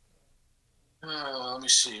let me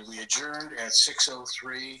see, we adjourned at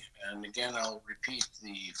 6:03, and again, I'll repeat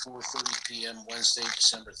the 4:30 p.m. Wednesday,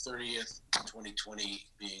 December 30th, 2020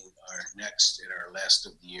 being our next and our last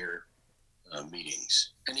of the year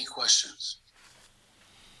meetings. Any questions?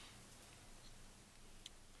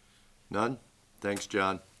 None? Thanks,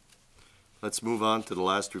 John. Let's move on to the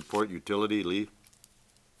last report, utility. Lee?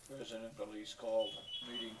 President Belize called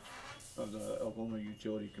meeting of the Algoma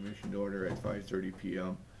Utility Commission to order at 5:30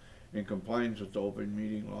 p.m. in compliance with the open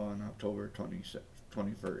meeting law on October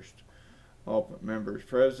 21st. All members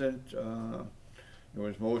present. There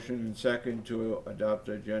was motion and second to adopt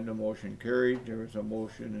the agenda. Motion carried. There was a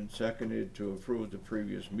motion and seconded to approve the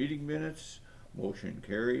previous meeting minutes. Motion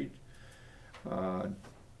carried.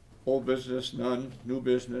 Old business, none. New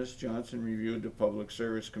business, Johnson reviewed the Public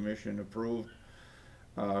Service Commission approved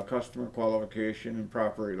customer qualification and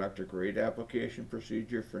proper electric rate application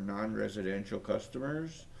procedure for non-residential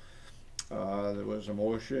customers. There was a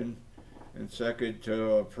motion and second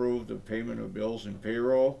to approve the payment of bills and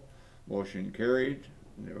payroll. Motion carried.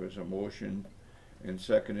 There was a motion and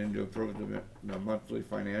second to approve the monthly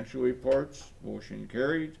financial reports. Motion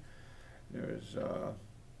carried. There was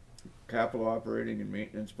capital operating and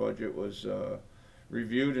maintenance budget was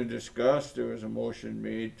reviewed and discussed. There was a motion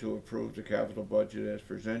made to approve the capital budget as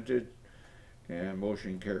presented, and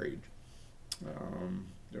motion carried.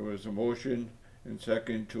 There was a motion and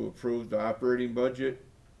second to approve the operating budget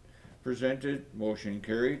presented. Motion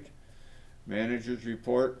carried. Manager's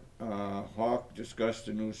report. Hawk discussed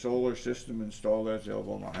the new solar system installed at the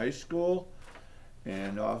Algoma High School.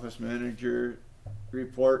 And office manager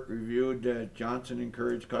report reviewed that Johnson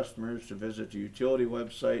encouraged customers to visit the utility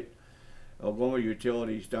website,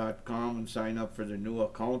 algomautilities.com, and sign up for the new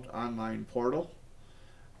account online portal.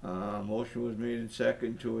 Motion was made and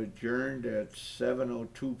second to adjourn at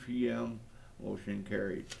 7:02 p.m. Motion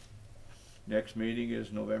carried. Next meeting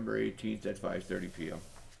is November 18th at 5:30 p.m.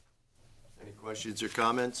 Any questions or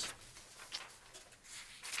comments?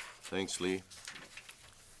 Thanks, Lee.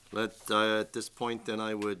 At this point, then,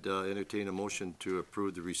 I would entertain a motion to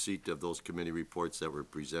approve the receipt of those committee reports that were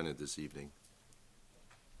presented this evening.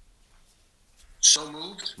 So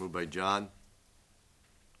moved. Moved by John,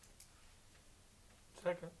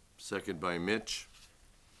 Second. second by Mitch.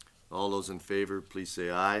 All those in favor, please say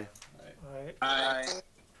aye. Aye. Aye.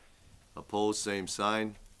 Opposed, same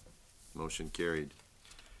sign. Motion carried.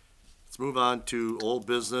 Let's move on to old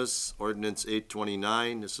business, ordinance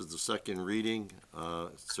 829. This is the second reading.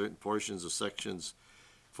 Certain portions of sections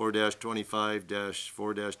 4-25,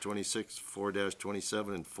 4-26,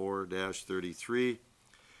 4-27, and 4-33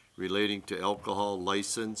 relating to alcohol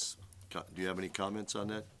license. Do you have any comments on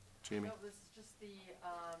that, Jamie? No, this is just the,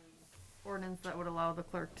 ordinance that would allow the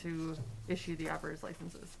clerk to issue the operator's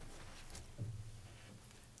licenses.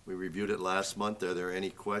 We reviewed it last month. Are there any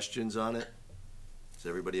questions on it? Does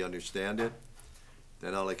everybody understand it?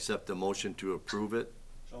 Then I'll accept the motion to approve it.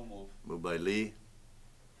 So moved. Moved by Lee,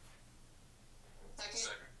 Second.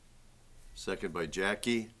 second by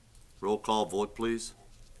Jackie. Roll call vote, please.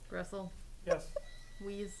 Gressel, Yes.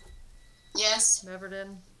 Weeze, Yes.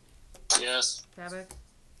 Beverden, Yes. Kavik,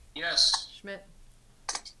 Yes. Schmidt,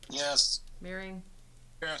 Yes. Mehring,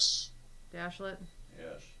 Yes. Dashlet,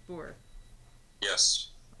 Yes. Boer. Yes.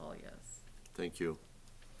 All yes. Thank you.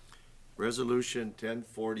 Resolution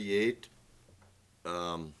 1048.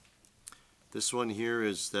 This one here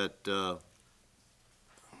is that,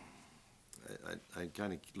 I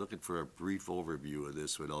kind of looking for a brief overview of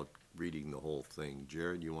this without reading the whole thing.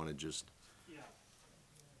 Jared, you want to just?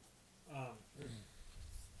 Let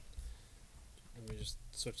me just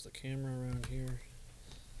switch the camera around here.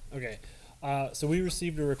 Okay, so we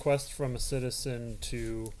received a request from a citizen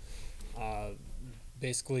to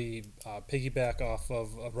basically piggyback off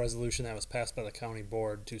of a resolution that was passed by the county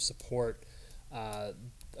board to support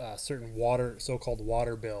certain so-called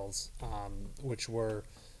water bills, which were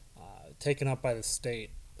taken up by the state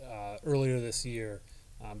earlier this year.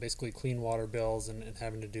 Basically, clean water bills and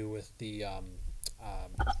having to do with the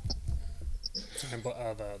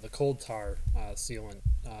cold tar sealant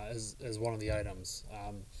is one of the items,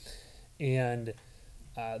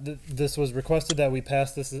 this was requested that we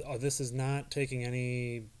pass this. This is not taking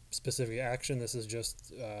any specific action. This is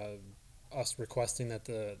just us requesting that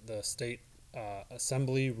the state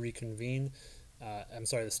assembly reconvene.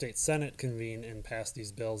 The state senate convene and pass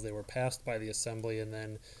these bills. They were passed by the assembly, and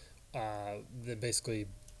then basically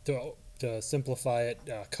to simplify it,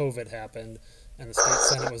 COVID happened, and the state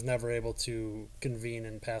senate was never able to convene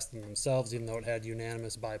and pass them themselves, even though it had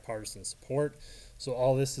unanimous bipartisan support. So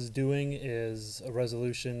all this is doing is a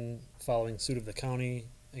resolution following suit of the county,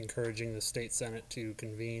 encouraging the state senate to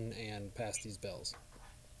convene and pass these bills.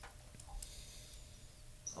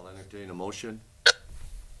 I'll entertain a motion.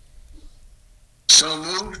 So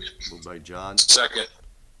moved. Moved by John, Second.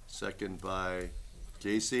 second by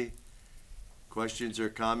Casey. Questions or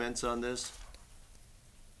comments on this?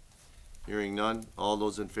 Hearing none. All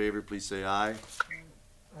those in favor, please say aye.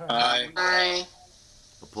 Aye. Aye.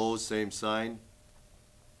 Opposed, same sign.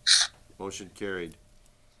 Motion carried.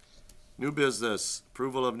 New business,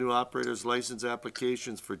 approval of new operators license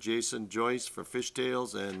applications for Jason Joyce for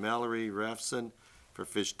fishtails and Mallory Raffson for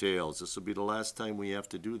fishtails. This will be the last time we have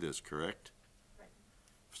to do this, correct? Right.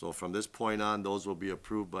 So from this point on, those will be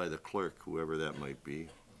approved by the clerk, whoever that might be.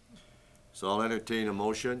 So I'll entertain a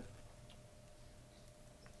motion.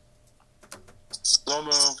 So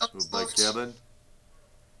moved. Moved by Kevin.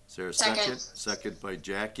 Is there a second? Second by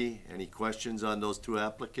Jackie. Any questions on those two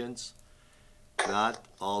applicants? Not.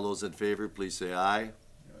 All those in favor, please say aye.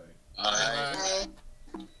 Aye.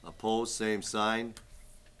 Opposed, same sign.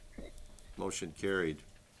 Motion carried.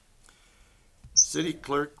 City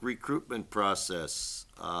clerk recruitment process.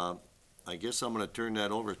 I guess I'm gonna turn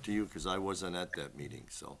that over to you because I wasn't at that meeting,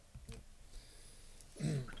 so.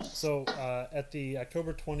 So at the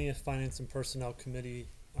October 20th Finance and Personnel Committee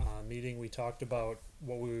meeting, we talked about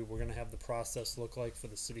what we were going to have the process look like for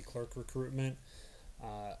the city clerk recruitment.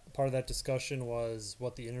 Part of that discussion was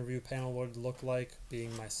what the interview panel would look like,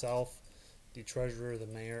 being myself, the treasurer, the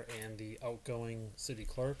mayor, and the outgoing city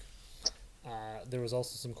clerk. There was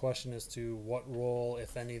also some question as to what role,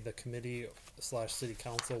 if any, the committee / city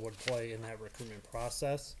council would play in that recruitment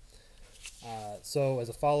process. So as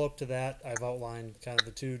a follow-up to that, I've outlined kind of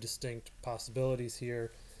the two distinct possibilities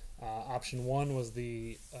here. Option one was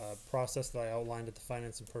the process that I outlined at the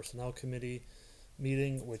Finance and Personnel Committee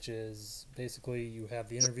meeting, which is basically you have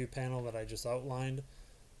the interview panel that I just outlined.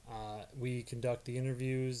 We conduct the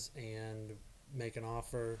interviews and make an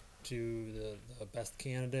offer to the best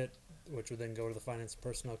candidate, which would then go to the Finance and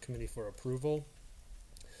Personnel Committee for approval.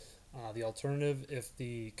 The alternative, if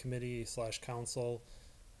the committee / council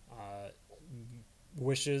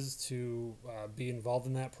wishes to be involved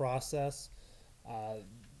in that process,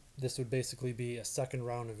 this would basically be a second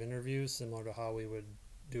round of interviews, similar to how we would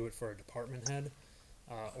do it for a department head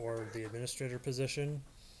or the administrator position.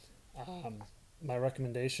 My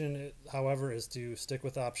recommendation, however, is to stick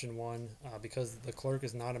with option one because the clerk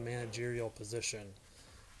is not a managerial position.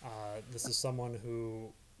 This is someone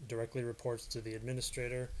who directly reports to the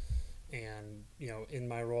administrator, and in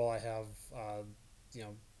my role, I have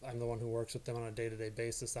I'm the one who works with them on a day-to-day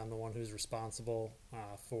basis. I'm the one who's responsible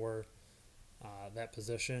for that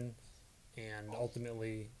position, and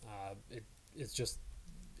ultimately,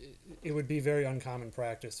 it would be very uncommon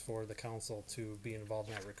practice for the council to be involved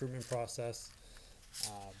in that recruitment process.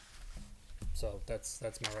 So that's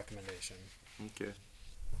my recommendation. Okay.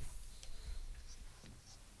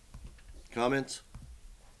 Comments?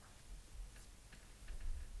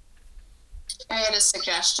 I had a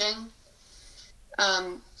suggestion.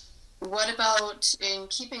 What about in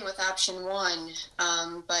keeping with option one,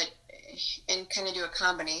 but and kind of do a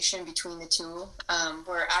combination between the two,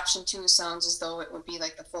 where option two sounds as though it would be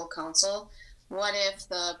like the full council. What if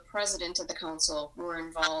the president of the council were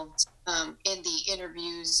involved in the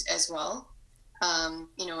interviews as well?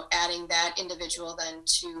 Adding that individual then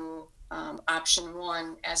to option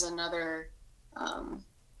one as another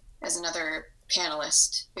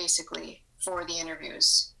panelist, basically, for the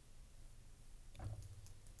interviews.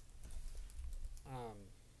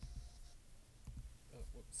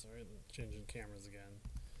 Sorry, changing cameras again.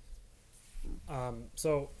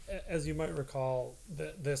 So as you might recall,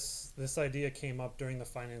 this idea came up during the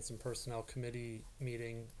Finance and Personnel Committee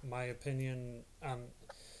meeting. My opinion on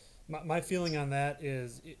my feeling on that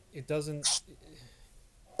is it doesn't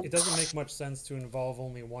make much sense to involve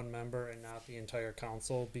only one member and not the entire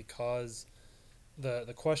council, because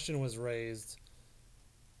the question was raised,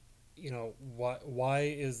 why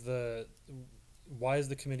is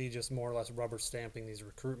the committee just more or less rubber stamping these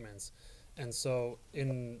recruitments? And so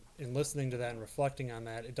in listening to that and reflecting on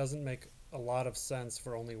that, it doesn't make a lot of sense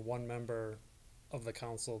for only one member of the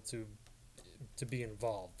council to be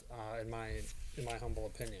involved, in my humble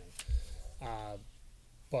opinion.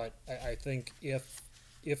 But I think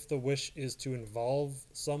if the wish is to involve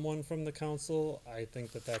someone from the council, I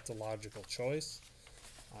think that's a logical choice.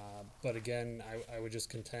 But again, I would just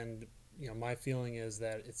contend, my feeling is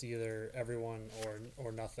that it's either everyone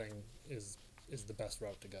or nothing is the best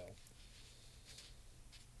route to go.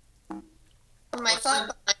 My thought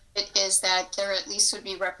behind it is that there at least would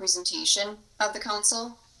be representation of the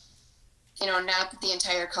council. Not that the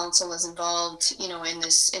entire council is involved, in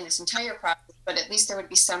this entire process, but at least there would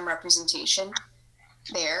be some representation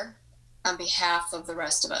there on behalf of the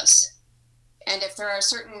rest of us. And if there are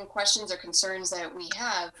certain questions or concerns that we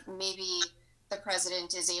have, maybe the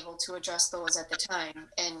president is able to address those at the time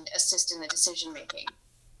and assist in the decision making.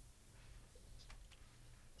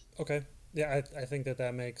 Okay. Yeah, I think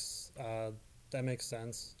that makes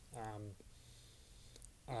sense.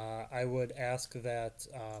 I would ask that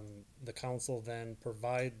the council then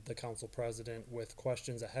provide the council president with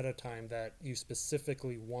questions ahead of time that you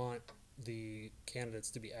specifically want the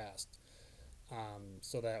candidates to be asked,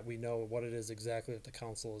 so that we know what it is exactly that the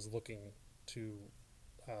council is looking to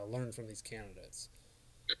learn from these candidates.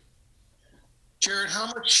 Jared, how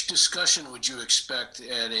much discussion would you expect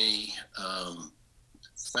at a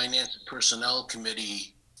Finance and Personnel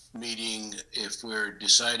Committee meeting if we're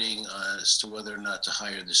deciding as to whether or not to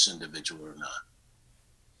hire this individual or not?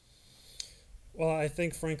 Well, I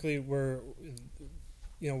think frankly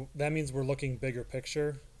that means we're looking bigger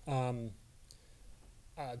picture. To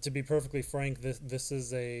be perfectly frank, this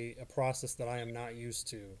is a process that I am not used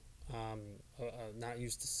to,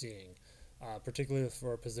 seeing, particularly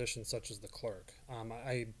for a position such as the clerk.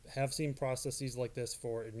 I have seen processes like this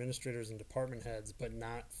for administrators and department heads, but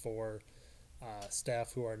not for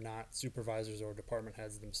staff who are not supervisors or department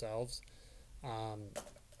heads themselves.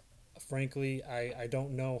 frankly, I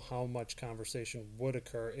don't know how much conversation would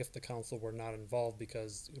occur if the council were not involved,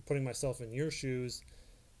 because putting myself in your shoes,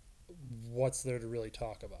 what's there to really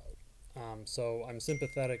talk about? So I'm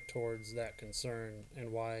sympathetic towards that concern,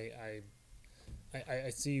 and why I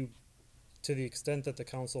see, to the extent that the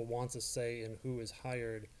council wants a say in who is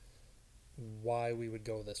hired, why we would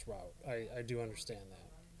go this route. I do understand that.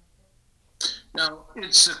 Now,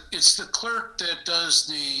 it's the clerk that does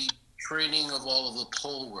the training of all of the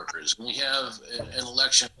poll workers. We have an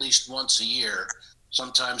election at least once a year,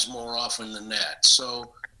 sometimes more often than that.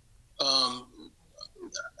 So,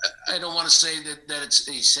 I don't want to say that it's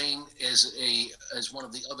the same as one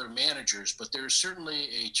of the other managers, but there's certainly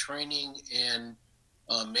a training and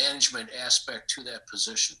management aspect to that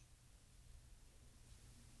position.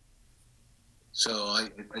 So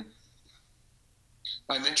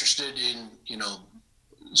I'm interested in,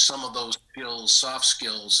 some of those skills, soft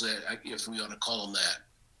skills that, if we want to call them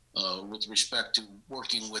that, with respect to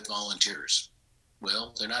working with volunteers.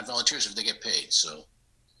 Well, they're not volunteers if they get paid. So.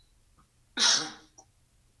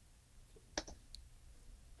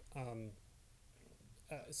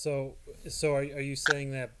 So are you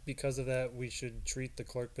saying that because of that we should treat the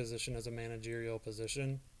clerk position as a managerial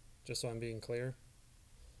position? Just so I'm being clear.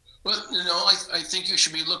 Well, I think you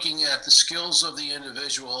should be looking at the skills of the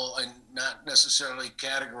individual and not necessarily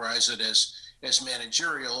categorize it as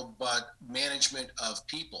managerial, but management of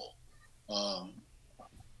people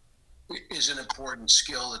is an important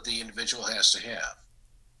skill that the individual has to have.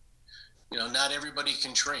 Not everybody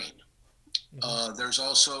can train. There's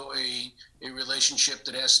also a relationship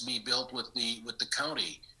that has to be built with the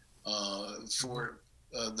county for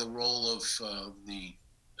the role of the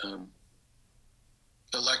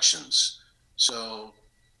elections. So,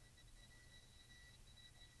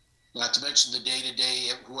 not to mention the day-to-day,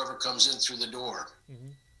 whoever comes in through the door. Mm-hmm.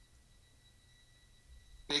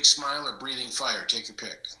 Big smile or breathing fire, take your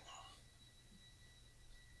pick.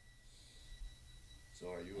 So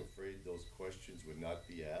are you afraid those questions would not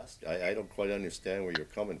be asked? I don't quite understand where you're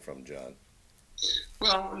coming from, John.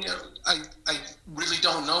 Well, I really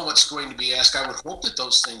don't know what's going to be asked. I would hope that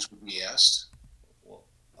those things would be asked. Well,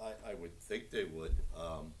 I would think they would.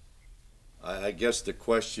 I guess the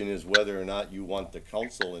question is whether or not you want the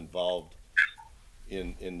council involved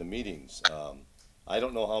in the meetings. I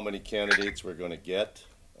don't know how many candidates we're gonna get.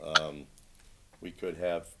 We could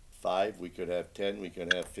have 5, we could have 10, we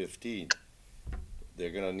could have 15. They're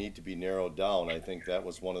gonna need to be narrowed down. I think that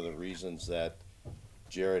was one of the reasons that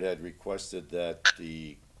Jared had requested that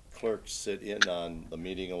the clerk sit in on the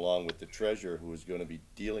meeting along with the treasurer, who is gonna be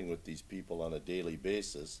dealing with these people on a daily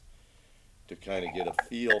basis, to kind of get a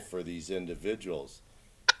feel for these individuals.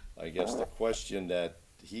 I guess the question that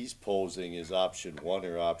he's posing is option 1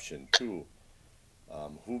 or option 2.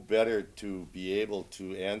 Who better to be able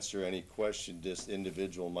to answer any question this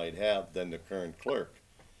individual might have than the current clerk?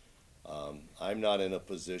 I'm not in a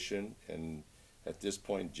position, and at this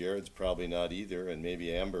point Jared's probably not either, and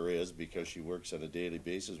maybe Amber is because she works on a daily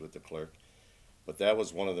basis with the clerk. But that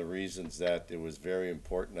was one of the reasons that it was very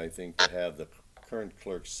important, I think, to have the current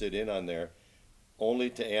clerk sit in on there, only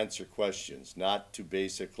to answer questions, not to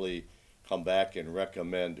basically come back and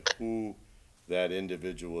recommend who that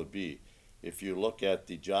individual would be. If you look at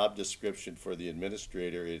the job description for the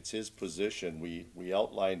administrator, it's his position, we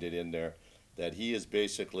outlined it in there, that he is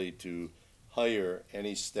basically to hire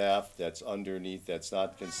any staff that's underneath, that's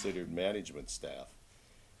not considered management staff.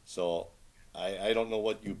 So I don't know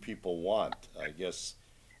what you people want. I guess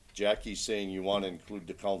Jackie's saying you want to include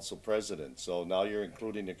the council president. So now you're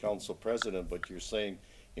including the council president, but you're saying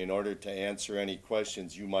in order to answer any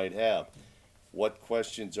questions you might have. What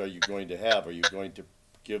questions are you going to have? Are you going to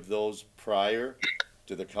give those prior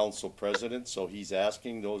to the council president, so he's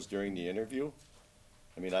asking those during the interview?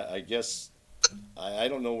 I mean, I guess, I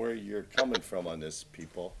don't know where you're coming from on this,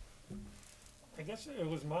 people. I guess it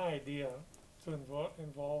was my idea to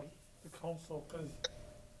involve the council, because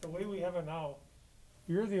the way we have it now,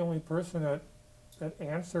 you're the only person that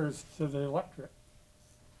answers to the electorate.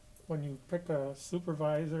 When you pick a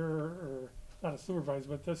supervisor, or not a supervisor,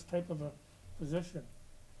 but this type of a position,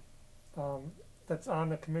 that's on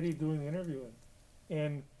the committee doing the interviewing.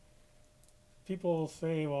 And people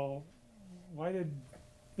say, well, why did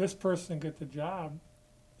this person get the job?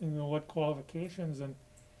 What qualifications? And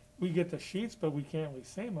we get the sheets, but we can't really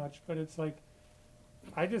say much. But it's like,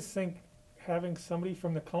 I just think having somebody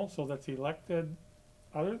from the council that's elected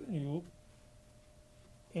other than you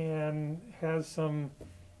and has some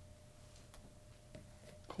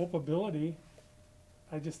culpability,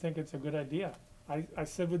 I just think it's a good idea. I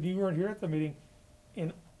said when you weren't here at the meeting,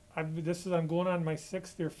 and I'm going on my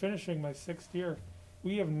 6th year, finishing my 6th year,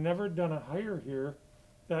 we have never done a hire here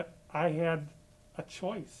that I had a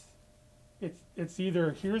choice. It's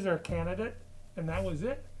either here's our candidate and that was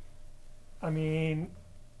it. I mean,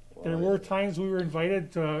 there were times we were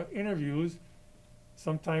invited to interviews,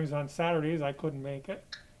 sometimes on Saturdays, I couldn't make it.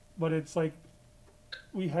 But it's like,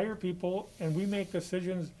 we hire people and we make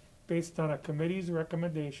decisions based on a committee's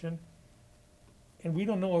recommendation. And we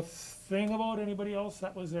don't know a thing about anybody else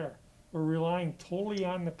that was there. We're relying totally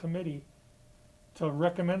on the committee to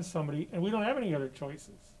recommend somebody, and we don't have any other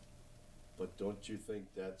choices. But don't you think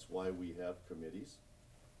that's why we have committees?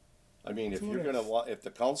 I mean, if Two you're minutes. gonna if the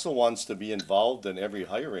council wants to be involved in every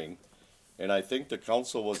hiring, and I think the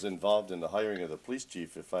council was involved in the hiring of the police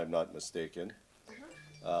chief, if I'm not mistaken.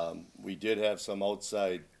 We did have some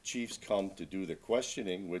outside chiefs come to do the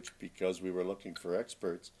questioning, which because we were looking for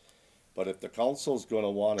experts. But if the council's gonna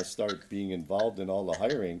wanna start being involved in all the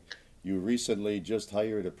hiring, you recently just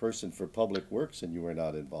hired a person for public works and you were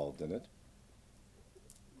not involved in it.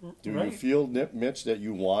 Do you Right. feel, Mitch, that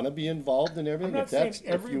you wanna be involved in everything? I'm not If that's, saying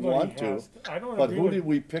if you everybody want to. has to. I don't But agree who with- did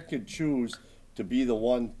we pick and choose to be the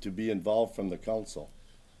one to be involved from the council?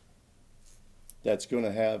 That's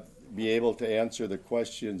gonna be able to answer the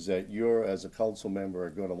questions that you're, as a council member, are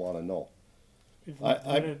gonna wanna know. If we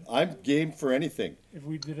did it- I'm game for anything. if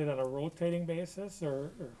we did it on a rotating basis,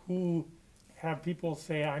 or who have people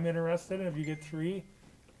say, I'm interested, and if you get three,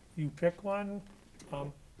 you pick one.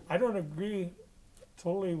 I don't agree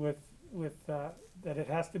totally with that it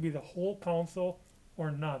has to be the whole council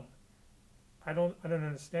or none. I don't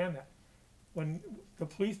understand that. When the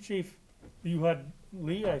police chief, you had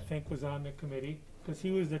Lee, I think, was on the committee, because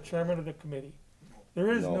he was the chairman of the committee. There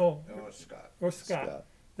is No. That was Scott. or Scott.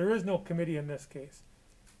 There is no committee in this case.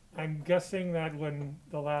 I'm guessing that when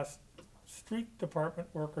the last street department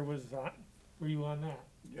worker was on, were you on that?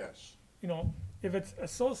 Yes. You know, if it's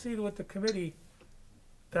associated with the committee,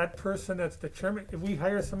 that person that's the chairman, if we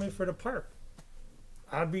hire somebody for the park,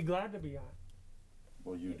 I'd be glad to be on.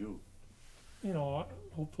 Well, you do. You know,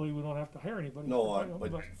 hopefully we don't have to hire anybody. No,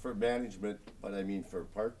 but for management, but I mean, for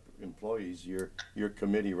park employees, your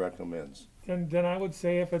committee recommends. then I would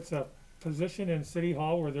say if it's a position in City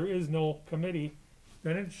Hall where there is no committee,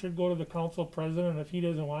 then it should go to the council president. If he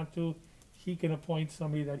doesn't want to, he can appoint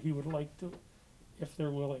somebody that he would like to, if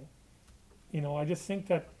they're willing. You know, I just think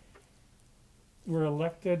that we're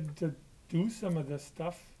elected to do some of this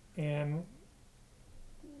stuff, and,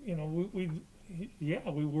 you know,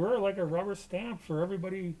 we were like a rubber stamp for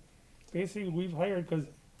everybody, basically, we've hired, because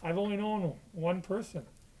I've only known one person.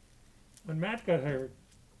 When Matt got hired,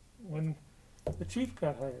 when the chief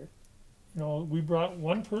got hired, you know,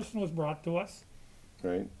 one person was brought to us.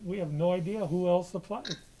 Right? We have no idea who else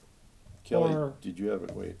applied. Kelly, Or- did you have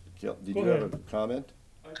did Go you have ahead. a comment?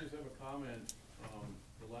 I just have a comment.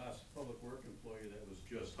 The last public work employee that was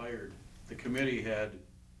just hired, the committee had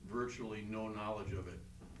virtually no knowledge of it.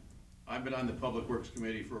 I've been on the Public Works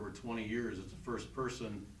Committee for over 20 years. It's the first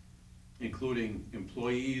person, including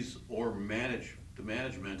employees or the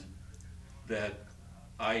management, that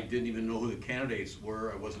I didn't even know who the candidates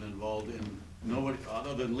were. I wasn't involved in, nobody,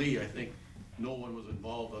 other than Lee, I think, no one was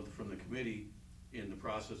involved from the committee in the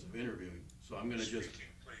process of interviewing. So I'm gonna just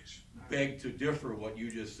beg to differ what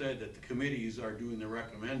you just said, that the committees are doing the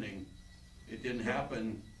recommending. It didn't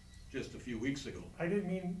happen just a few weeks ago. I didn't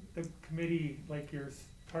mean the committee like your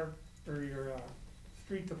park or your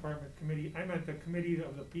street department committee. I meant the committee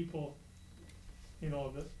of the people, you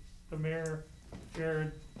know, the mayor,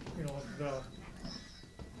 Jared, you know,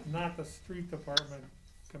 not the street department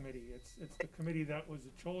committee. It's the committee that was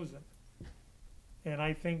chosen. And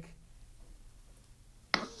I think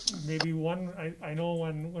maybe I know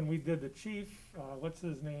when we did the chief, what's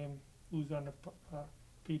his name, who's on the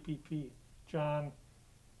PPP, John,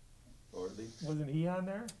 Orley? wasn't he on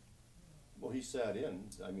there? Well, he sat in.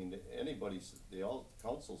 I mean,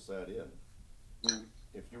 council sat in.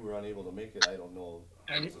 If you were unable to make it, I don't know.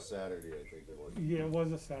 It was a Saturday, I think it was. Yeah, it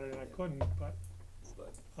was a Saturday, I couldn't, but,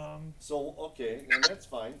 So, okay, well, that's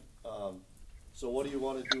fine. So what do you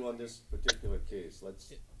wanna do on this particular case?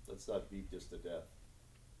 Let's not beat this to death.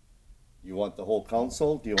 You want the whole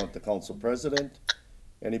council? Do you want the council president?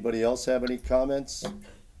 Anybody else have any comments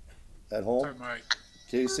at home? I might.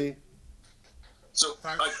 Casey? So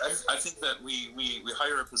I think that we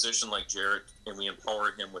hire a position like Jarrett and we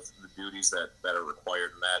empower him with the duties that are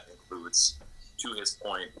required, and that includes, to his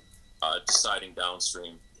point, deciding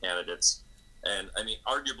downstream candidates. And I mean,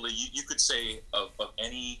 arguably, you could say of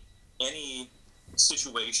any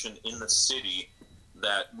situation in the city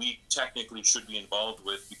that we technically should be involved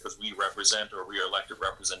with because we represent or we are elected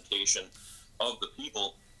representation of the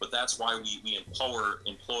people. But that's why we empower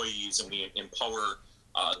employees and we empower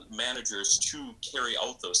managers to carry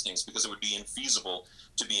out those things because it would be infeasible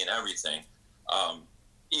to be in everything.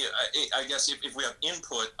 Yeah, I guess if we have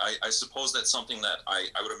input, I suppose that's something that I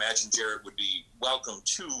would imagine Jared would be welcome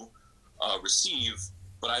to receive,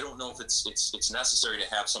 but I don't know if it's necessary to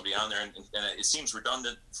have somebody on there, and it seems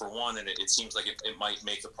redundant for one, and it seems like it might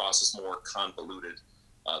make the process more convoluted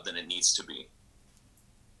than it needs to be.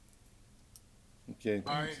 Okay.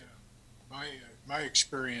 My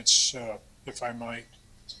experience, if I might,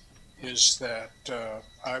 is that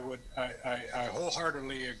I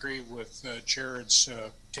wholeheartedly agree with Jared's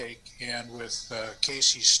take and with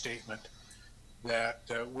Casey's statement that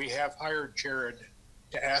we have hired Jared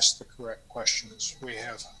to ask the correct questions. We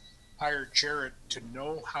have hired Jared to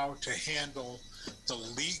know how to handle the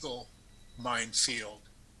legal minefield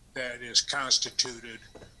that is constituted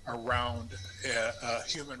around a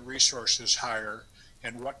human resources hire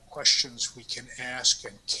and what questions we can ask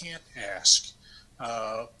and can't ask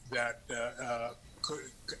that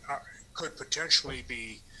could potentially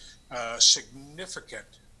be significant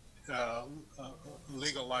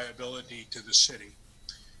legal liability to the city.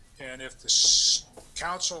 And if the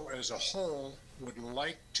council as a whole would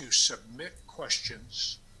like to submit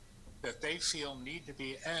questions that they feel need to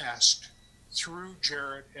be asked through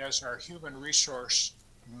Jared as our human resource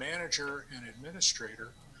manager and administrator,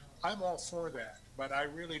 I'm all for that. But I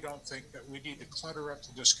really don't think that we need to clutter up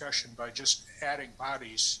the discussion by just adding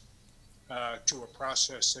bodies to a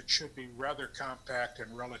process that should be rather compact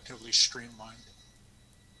and relatively streamlined.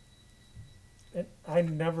 And I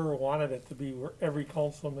never wanted it to be where every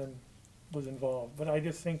councilman was involved, but I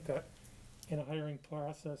just think that in a hiring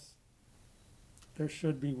process, there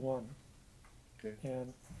should be one. Okay.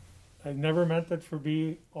 And I've never meant it for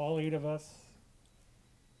be all 8 of us.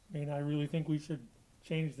 I mean, I really think we should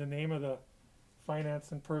change the name of the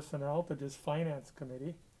finance and personnel to just finance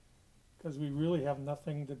committee, because we really have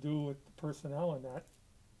nothing to do with the personnel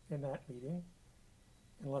in that meeting,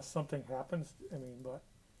 unless something happens. I mean,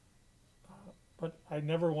 but I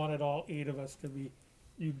never wanted all 8 of us to be.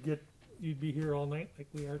 You'd be here all night like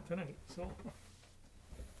we are tonight. So,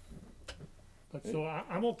 but so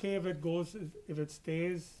I'm okay if it goes, if it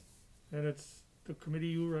stays, and it's the committee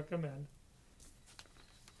you recommend.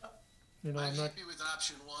 You know, I'm happy with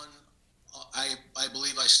option 1. I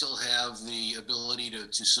believe I still have the ability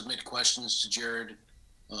to submit questions to Jared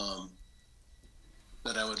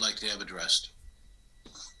that I would like to have addressed.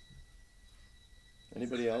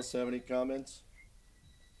 Anybody else have any comments?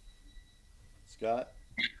 Scott?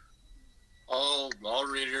 I'll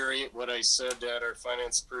reiterate what I said at our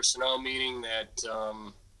finance personnel meeting, that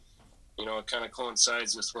it kind of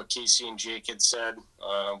coincides with what Casey and Jake had said.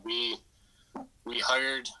 We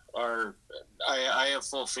hired I have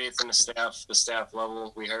full faith in the staff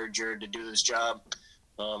level. We hired Jared to do this job.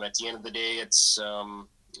 At the end of the day, it's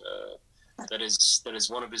that is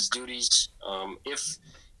one of his duties.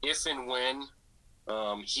 If and when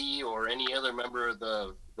he or any other member of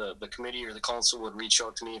the committee or the council would reach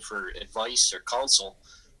out to me for advice or counsel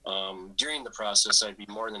during the process, I'd be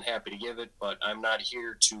more than happy to give it, but I'm not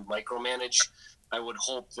here to micromanage. I would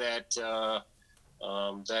hope that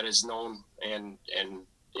that is known, and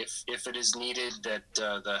if it is needed, that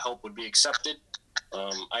the help would be accepted.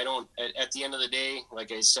 I don't, at the end of the day,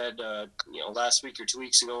 like I said, last week or 2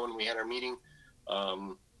 weeks ago when we had our meeting,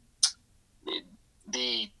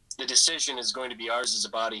 the decision is going to be ours as a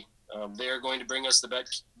body. They're going to bring us the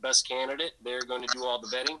best candidate. They're going to do all the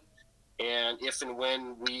vetting. And if and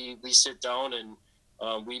when we sit down and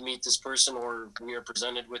we meet this person, or we are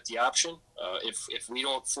presented with the option, if we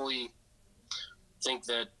don't fully think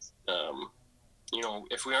that,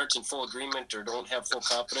 if we aren't in full agreement or don't have full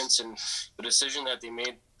confidence in the decision that they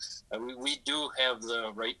made, we do have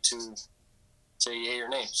the right to say yay or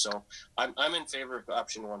nay. So I'm in favor of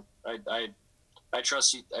option 1. I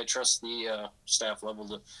trust the staff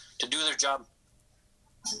level to do their job.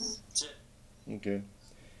 That's it. Okay.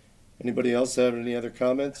 Anybody else have any other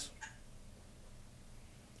comments?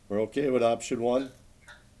 We're okay with option 1?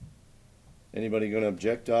 Anybody gonna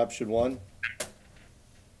object to option 1?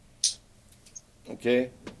 Okay.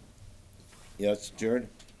 Yes, Jared?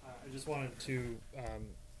 I just wanted to,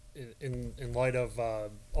 in light of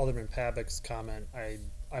Alderman Pavick's comment,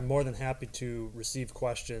 I'm more than happy to receive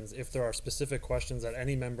questions. If there are specific questions that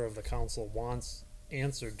any member of the council wants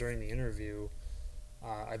answered during the interview,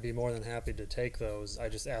 I'd be more than happy to take those. I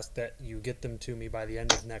just ask that you get them to me by the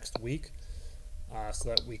end of next week, so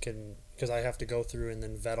that we can, because I have to go through and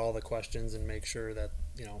then vet all the questions and make sure that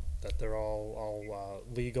that they're all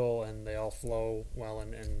legal and they all flow well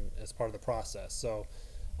and as part of the process. So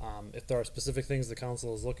if there are specific things the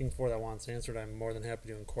council is looking for that wants answered, I'm more than happy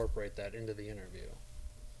to incorporate that into the interview.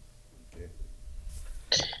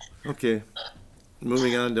 Okay,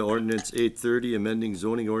 moving on to ordinance 830, amending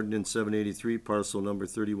zoning ordinance 783, parcel number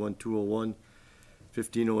 31201,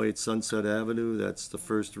 1508 Sunset Avenue. That's the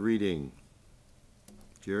first reading.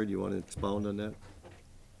 Jared, you want to expound on that?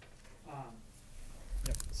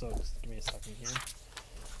 Yep, so just give me a second here.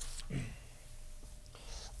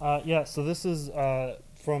 Yeah, so this is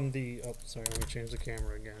from the, oh, sorry, let me change the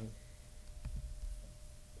camera again.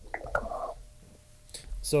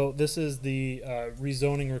 So this is the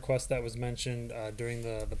rezoning request that was mentioned during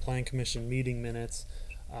the Plan Commission meeting minutes.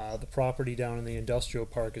 The property down in the industrial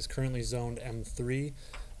park is currently zoned M3.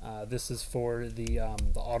 This is for the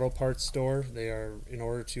auto parts store. They are, in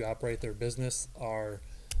order to operate their business,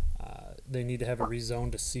 they need to have a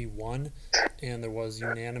rezone to C1, and there was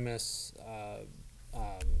unanimous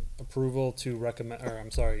approval to recommend, or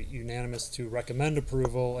I'm sorry, unanimous to recommend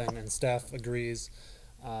approval, and staff agrees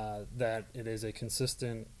that it is a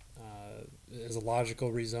consistent, is a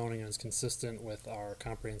logical rezoning and is consistent with our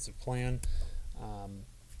comprehensive plan.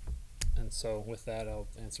 And so with that, I'll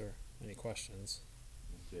answer any questions.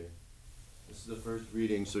 Okay. This is the first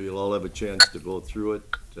reading, so you'll all have a chance to go through it.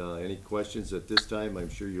 Any questions at this time? I'm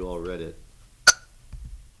sure you all read it.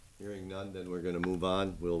 Hearing none, then we're gonna move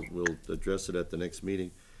on. We'll address it at the next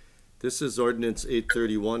meeting. This is ordinance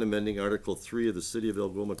 831, amending Article 3 of the City of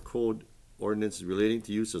Algoma Code, ordinances relating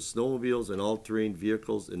to use of snowmobiles and all-terrain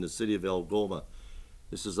vehicles in the City of Algoma.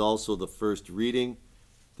 This is also the first reading.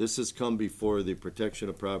 This has come before the Protection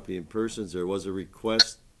of Property and Persons. There was a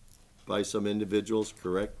request by some individuals,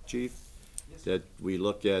 correct, Chief? Yes. That we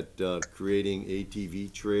look at creating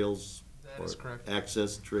ATV trails That is correct.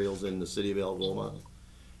 access trails in the City of Algoma.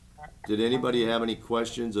 Did anybody have any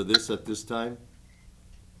questions of this at this time?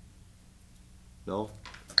 No?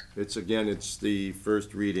 It's the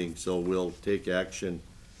first reading, so we'll take action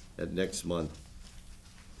at next month.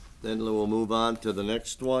 Then we'll move on to the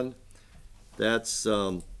next one. That's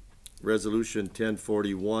Resolution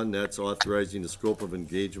 1041. That's authorizing the scope of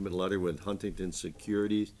engagement letter with Huntington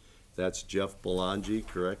Securities. That's Jeff Belangi,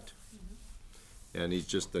 correct? And he's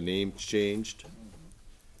just the name changed.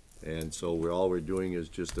 And so all we're doing is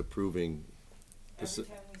just approving. Every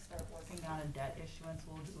time we start working on a debt issuance,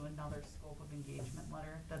 we'll do another scope of engagement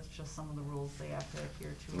letter. That's just some of the rules they have to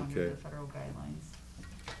adhere to under the federal guidelines.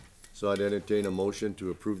 So I'd entertain a motion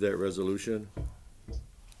to approve that resolution.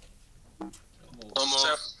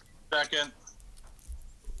 Second.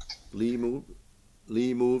 Lee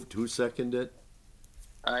moved. Who seconded it?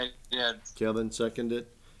 I did. Kevin seconded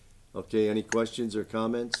it. Okay, any questions or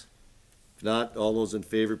comments? If not, all those in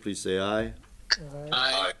favor, please say aye.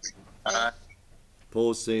 Aye. Aye.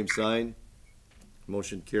 Opposed, same sign.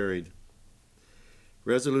 Motion carried.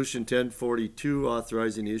 Resolution 1042,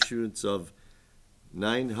 authorizing the issuance of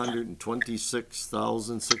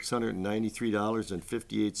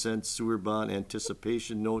 $926,693.58 sewer bond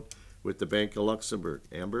anticipation note with the Bank of Luxembourg.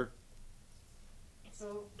 Amber?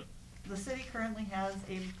 So, the city currently has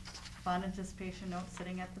a bond anticipation note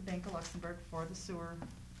sitting at the Bank of Luxembourg for the sewer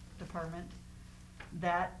department.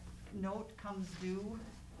 That note comes due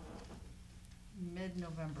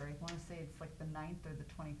mid-November. I wanna say it's like the 9th or the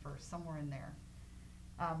 21st, somewhere in there.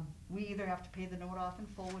 We either have to pay the note off in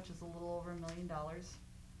full, which is a little over $1 million,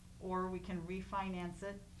 or we can refinance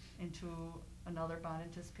it into another bond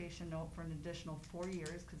anticipation note for an additional 4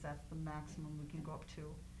 years, cause that's the maximum we can go up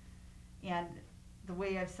to. And the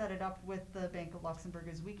way I've set it up with the Bank of Luxembourg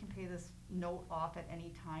is we can pay this note off at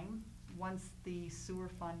any time. Once the sewer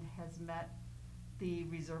fund has met the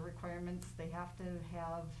reserve requirements, they have to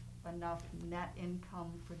have enough net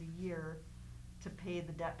income for the year to pay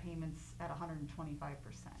the debt payments at 125%.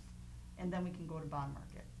 And then we can go to bond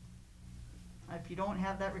market. If you don't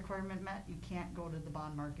have that requirement met, you can't go to the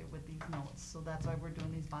bond market with these notes. So that's why we're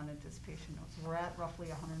doing these bond anticipation notes. We're at roughly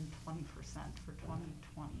 120% for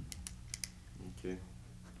 2020. Okay.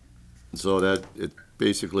 So that, it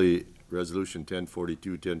basically, Resolution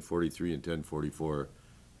 1042, 1043, and 1044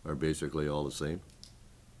 are basically all the same?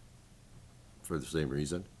 For the same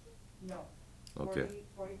reason? No. Okay.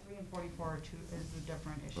 43 and 44 is a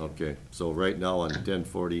different issue. Okay, so right now on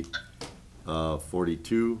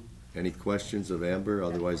 42, any questions of Amber?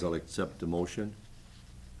 Otherwise, I'll accept the motion.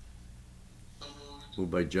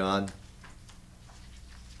 Moved by John,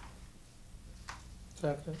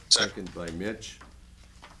 Second. second by Mitch.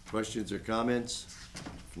 Questions or comments?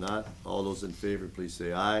 If not, all those in favor, please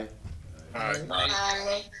say aye.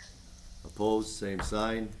 Aye. Opposed, same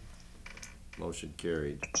sign. Motion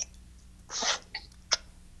carried.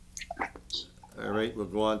 All right, we'll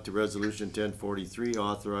go on to Resolution 1043,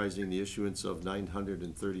 authorizing the issuance of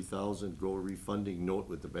 $930,000 GO refunding note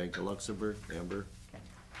with the Bank of Luxembourg. Amber?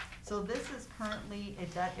 So this is currently a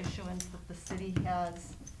debt issuance that the city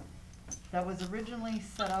has, that was originally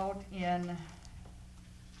set out in,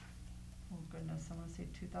 oh goodness, I wanna say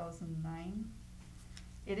 2009.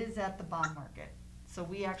 It is at the bond market. So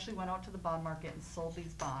we actually went out to the bond market and sold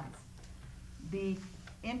these bonds. The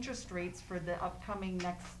interest rates for the upcoming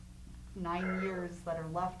next 9 years that are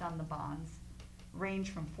left on the bonds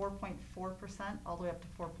range from 4.4% all the way up to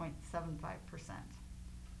 4.75%.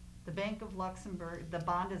 The Bank of Luxembourg, the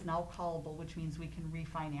bond is now callable, which means we can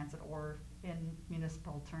refinance it, or in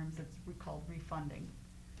municipal terms, it's called refunding.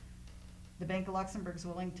 The Bank of Luxembourg is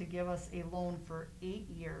willing to give us a loan for 8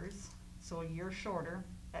 years, so a year shorter,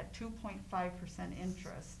 at 2.5%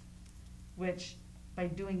 interest, which by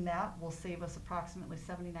doing that will save us approximately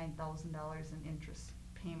 $79,000 in interest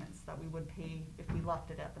payments that we would pay if we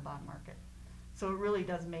left it at the bond market. So it really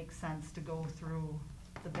does make sense to go through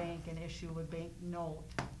the bank and issue a bank note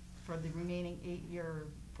for the remaining 8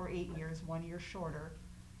 years, 1 year shorter,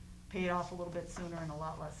 pay it off a little bit sooner and a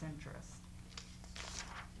lot less interest.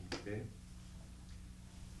 Okay.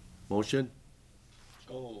 Motion?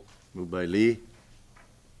 Oh. Moved by Lee.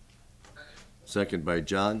 Second by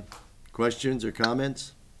John. Questions or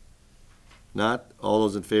comments? Not? All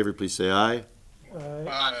those in favor, please say aye.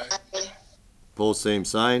 Aye. Opposed, same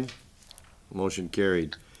sign. Motion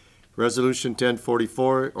carried. Resolution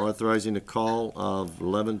 1044, authorizing the call of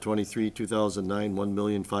 11/23/2009,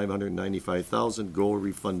 $1,595,000 GO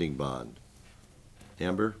refunding bond.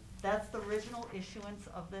 Amber? That's the original issuance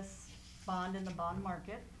of this bond in the bond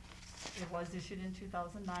market. It was issued in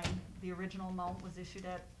 2009. The original amount was issued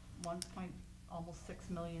at almost $6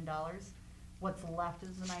 million. What's left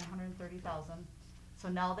is the $930,000. So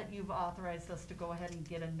now that you've authorized us to go ahead and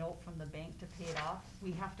get a note from the bank to pay it off,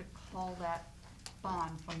 we have to call that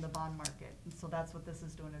bond from the bond market. And so that's what this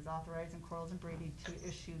is doing, is authorizing Quarles and Brady to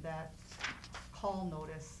issue that call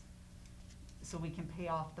notice so we can pay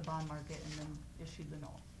off the bond market and then issue the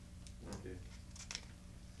note. Okay.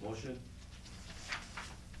 Motion?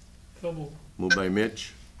 So moved. Moved by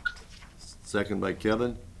Mitch, second by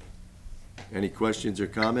Kevin. Any questions or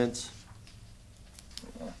comments?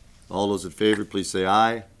 All those in favor, please say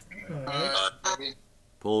aye.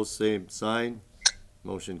 Opposed, same sign.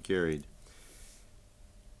 Motion carried.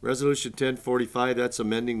 Resolution 1045, that's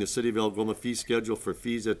amending the City of Algoma fee schedule for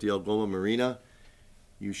fees at the Algoma Marina.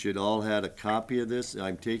 You should all had a copy of this.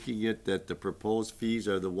 I'm taking it that the proposed fees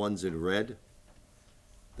are the ones in red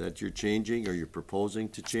that you're changing or you're proposing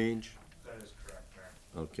to change? That is correct,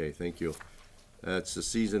 Mayor. Okay, thank you. That's the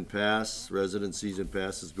season pass, resident season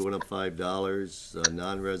pass is going up $5,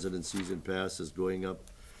 non-resident season pass is going up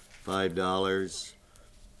 $5.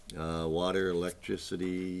 Water,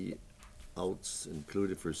 electricity, outs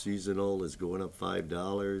included for seasonal is going up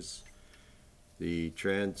 $5. The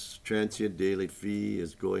transient daily fee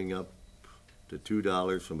is going up to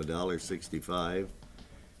 $2 from $1.65.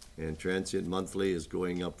 And transient monthly is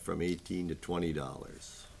going up from $18 to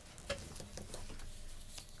 $20.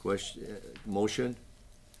 Question, motion?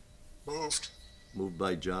 Moved. Moved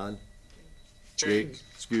by John. Jake.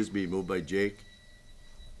 Excuse me, moved by Jake.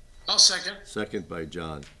 I'll second. Second by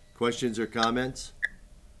John. Questions or comments?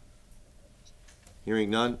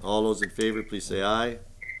 Hearing none, all those in favor, please say aye.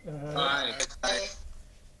 Aye.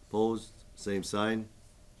 Opposed, same sign.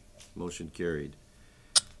 Motion carried.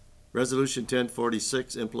 Resolution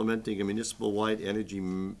 1046, implementing a municipal-wide energy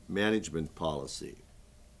management policy.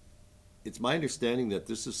 It's my understanding that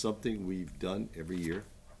this is something we've done every year.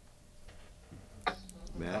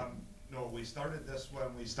 Matt? No, we started this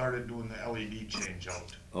when we started doing the LED change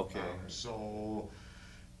out. Okay. So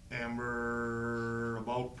Amber,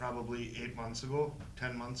 about probably 8 months ago,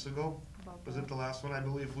 10 months ago, was it the last one I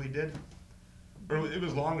believe we did? Or it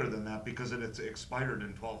was longer than that because it's expired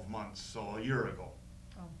in 12 months, so a year ago.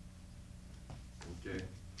 Okay.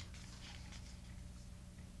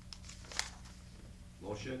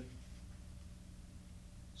 Motion?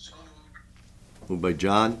 So Moved by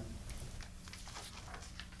John,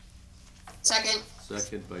 Second.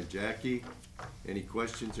 second by Jackie. Any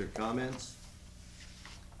questions or comments?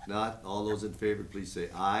 Not, all those in favor, please say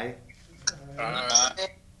aye.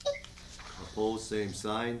 Opposed, same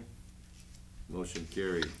sign. Motion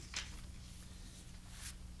carried.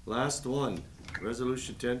 Last one,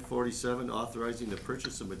 resolution 1047, authorizing the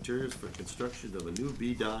purchase of materials for construction of a new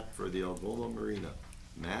B-dock for the Algoma Marina.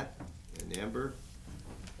 Matt and Amber?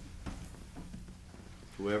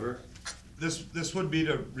 Whoever? This would be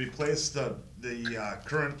to replace the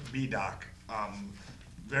current B-dock.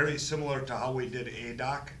 Very similar to how we did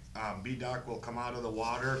A-dock. B-dock will come out of the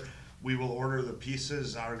water. We will order the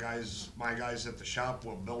pieces. Our guys, my guys at the shop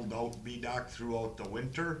will build out B-dock throughout the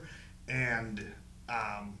winter. And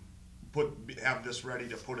have this ready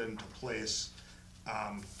to put into place,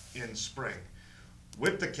 in spring.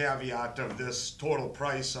 With the caveat of this total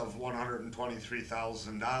price of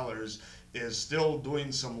 $123,000 is still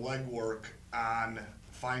doing some legwork on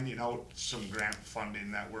finding out some grant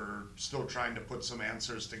funding that we're still trying to put some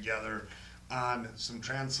answers together on some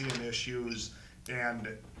transient issues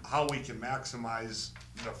and how we can maximize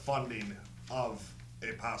the funding of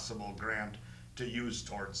a possible grant to use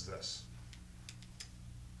towards this.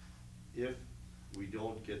 If we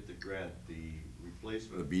don't get the grant, the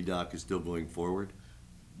replacement of BDOC is still going forward?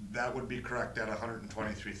 That would be correct at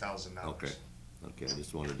 $123,000. Okay, okay, I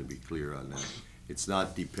just wanted to be clear on that. It's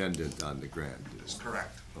not dependent on the grant. That's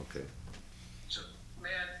correct. Okay. So,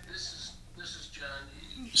 Matt, this is John.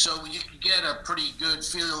 So you can get a pretty good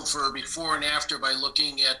feel for before and after by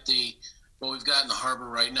looking at what we've got in the harbor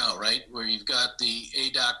right now, right? Where you've got the A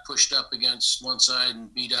dock pushed up against one side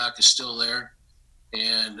and B dock is still there.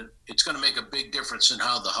 And it's gonna make a big difference in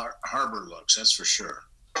how the harbor looks, that's for sure.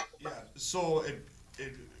 Yeah, so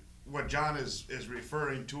what John is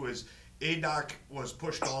referring to is A-Dock was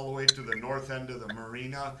pushed all the way to the north end of the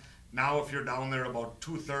marina. Now if you're down there, about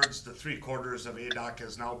 2/3 to 3/4 of A-Dock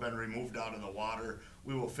has now been removed out of the water.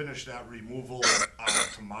 We will finish that removal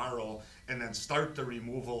tomorrow and then start the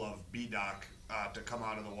removal of B-Dock to come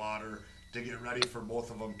out of the water to get ready for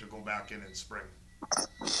both of them to go back in spring.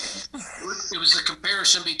 It was the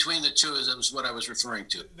comparison between the two, that was what I was referring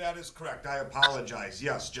to. That is correct. I apologize.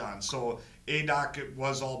 Yes, John. So A-Dock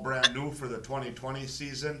was all brand new for the 2020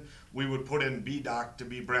 season. We would put in B-Dock to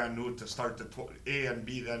be brand new to start A and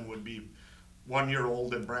B then would be 1 year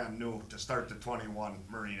old and brand new to start the 21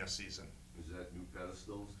 marina season. Is that new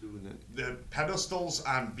pedestals doing it? The pedestals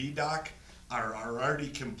on B-Dock are already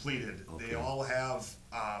completed. Okay. They all have,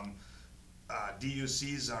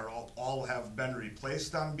 DUCs all have been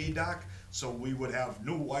replaced on B-Dock, so we would have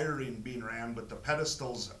new wiring being ran, but the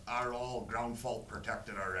pedestals are all ground fault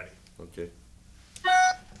protected already. Okay.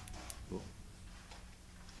 Cool.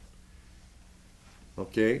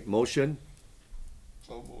 Okay, motion,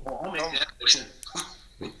 I'll make that motion.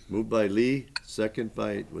 moved by Lee, second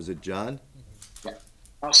by, was it John?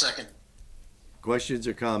 I'll second. Questions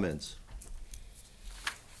or comments?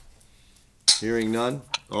 Hearing none,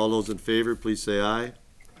 all those in favor, please say aye.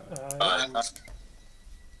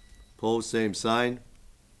 Opposed, same sign.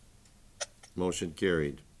 Motion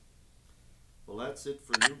carried. Well, that's it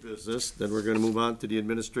for new business, then we're gonna move on to the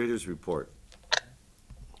administrator's report.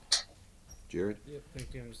 Jared? Yep,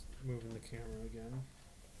 thank you. I'm just moving the camera again.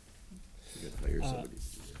 You gotta hire somebody to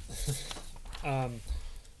do that.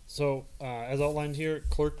 So, as outlined here,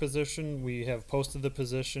 clerk position, we have posted the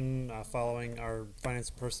position following our Finance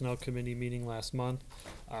and Personnel Committee meeting last month.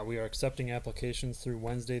 We are accepting applications through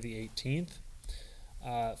Wednesday the 18th.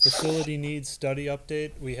 Facility needs study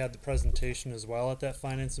update, we had the presentation as well at that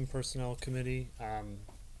Finance and Personnel Committee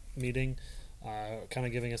meeting, kind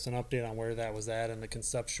of giving us an update on where that was at and the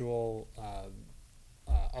conceptual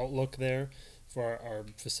outlook there for our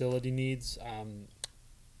facility needs.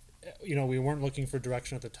 You know, we weren't looking for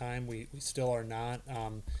direction at the time. We still are not.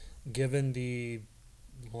 Given the,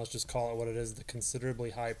 well, let's just call it what it is, the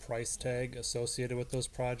considerably high price tag associated with those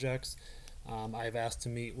projects, I've asked to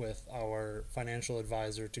meet with our financial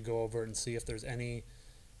advisor to go over it and see if there's any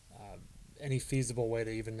feasible way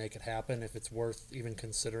to even make it happen, if it's worth even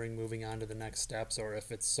considering moving on to the next steps, or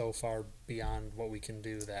if it's so far beyond what we can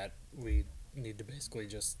do that we need to basically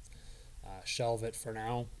just shelve it for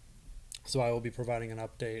now. So I will be providing an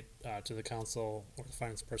update to the council or the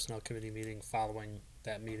Finance Personnel Committee meeting following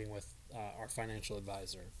that meeting with our financial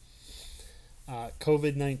advisor.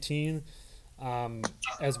 COVID-19,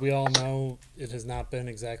 as we all know, it has not been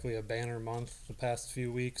exactly a banner month the past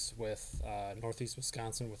few weeks with Northeast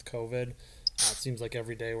Wisconsin with COVID. It seems like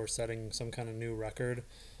every day we're setting some kind of new record.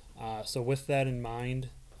 So with that in mind,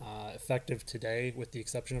 effective today, with the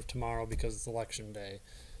exception of tomorrow because it's election day,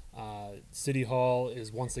 City Hall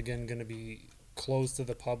is once again going to be closed to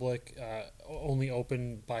the public, only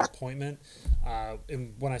open by appointment.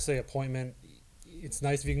 And when I say appointment, it's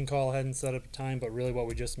nice if you can call ahead and set up a time, but really what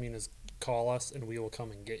we just mean is call us and we will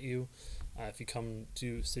come and get you if you come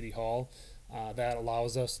to City Hall. That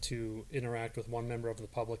allows us to interact with one member of the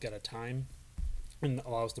public at a time and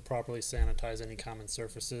allows to properly sanitize any common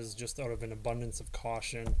surfaces just out of an abundance of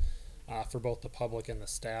caution for both the public and the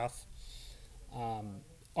staff.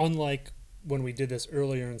 Unlike when we did this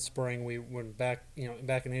earlier in spring, we went back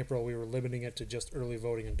in April, we were limiting it to just early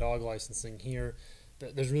voting and dog licensing. Here,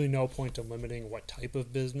 there's really no point to limiting what type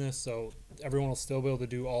of business, so everyone will still be able to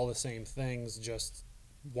do all the same things, just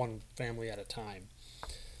one family at a time.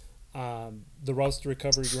 The Rust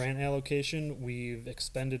Recovery Grant allocation, we've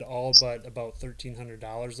expended all but about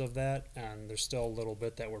 $1,300 of that, and there's still a little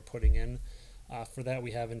bit that we're putting in. For that,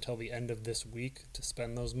 we have until the end of this week to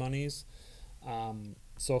spend those monies.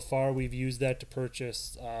 So far, we've used that to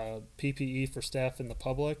purchase PPE for staff and the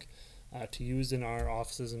public to use in our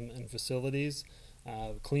offices and facilities,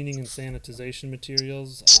 cleaning and sanitization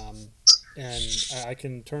materials, and I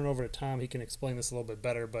can turn over to Tom. He can explain this a little bit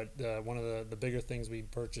better, but one of the bigger things we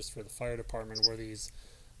purchased for the fire department were these,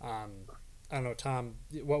 I don't know, Tom,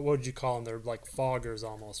 what would you call them? They're like foggers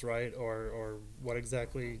almost, right? Or what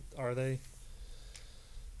exactly are they?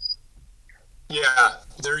 Yeah,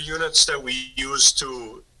 they're units that we use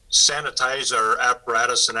to sanitize our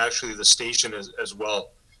apparatus and actually the station as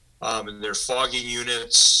well. And they're fogging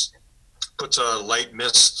units, puts a light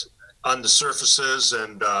mist on the surfaces,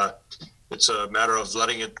 and it's a matter of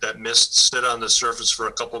letting that mist sit on the surface for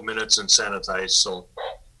a couple minutes and sanitize. So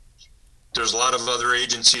there's a lot of other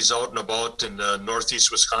agencies out and about in the northeast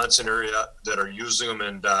Wisconsin area that are using them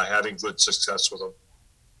and having good success with them.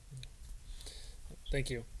 Thank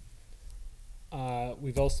you.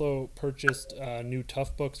 We've also purchased new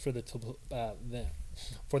tough books for the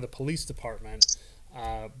police department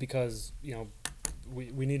because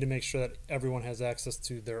we need to make sure that everyone has access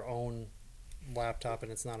to their own laptop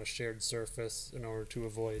and it's not a shared surface in order to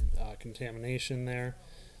avoid contamination there.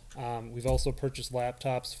 We've also purchased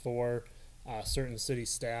laptops for certain city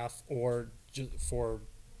staff or for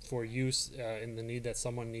use in the need that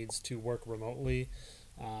someone needs to work remotely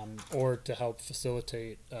or to help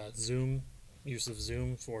facilitate use of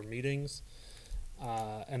Zoom for meetings.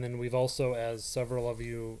 And then we've also, as several of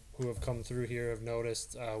you who have come through here have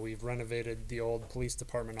noticed, we've renovated the old police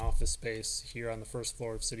department office space here on the first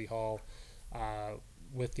floor of City Hall,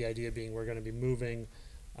 with the idea being we're going to be moving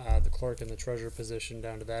the clerk and the treasurer position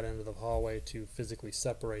down to that end of the hallway to physically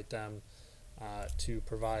separate them to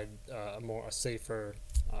provide a safer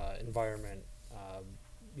environment.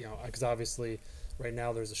 Because obviously right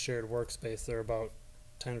now there's a shared workspace. They're about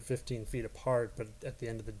 10 or 15 feet apart, but at the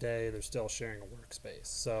end of the day they're still sharing a workspace.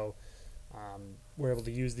 So we're able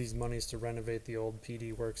to use these monies to renovate the old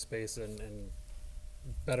PD workspace and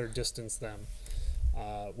better distance them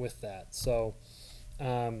with that. So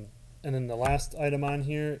and then the last item on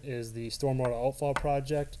here is the stormwater outfall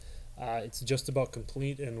project. It's just about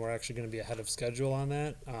complete, and we're actually going to be ahead of schedule on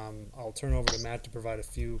that. I'll turn over to Matt to provide a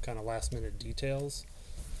few kind of last minute details.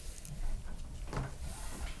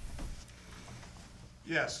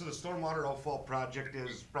 Yeah, so the stormwater outfall project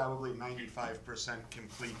is probably 95%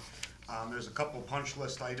 complete. There's a couple punch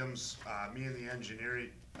list items. Me and the engineer,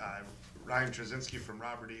 Ryan Trzynski from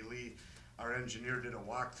Robert E. Lee, our engineer, did a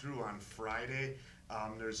walkthrough on Friday.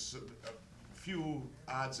 There's a few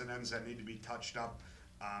odds and ends that need to be touched up.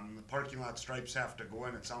 The parking lot stripes have to go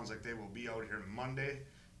in. It sounds like they will be out here Monday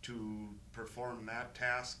to perform that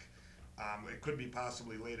task. It could be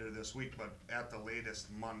possibly later this week, but at the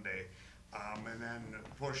latest Monday. And then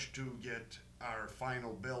push to get our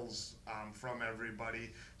final bills from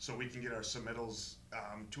everybody so we can get our submittals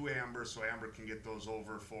to Amber so Amber can get those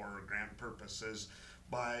over for grant purposes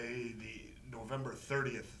by the November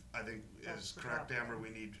 30th, I think is correct, Amber.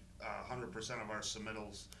 We need 100% of our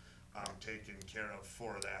submittals taken care of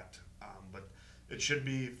for that. But it should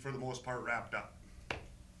be, for the most part, wrapped up.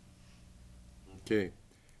 Okay.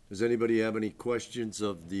 Does anybody have any questions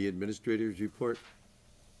of the administrator's report?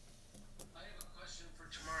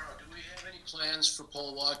 Plans for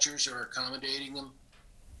poll watchers or accommodating them?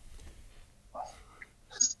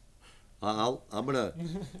 I'm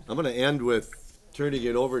gonna end with turning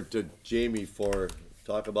it over to Jamie for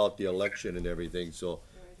talk about the election and everything. So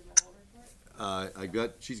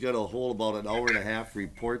she's got a whole about an hour and a half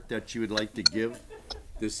report that she would like to give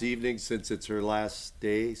this evening since it's her last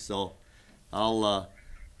day. So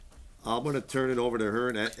I'm going to turn it over to her,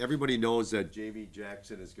 and everybody knows that Jamie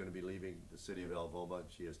Jackson is going to be leaving the city of Algoma.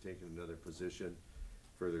 She has taken another position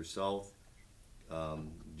further south.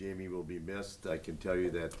 Jamie will be missed. I can tell you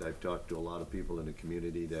that I've talked to a lot of people in the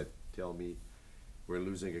community that tell me we're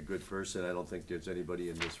losing a good person. I don't think there's anybody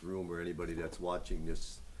in this room or anybody that's watching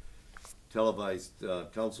this televised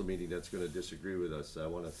council meeting that's going to disagree with us. I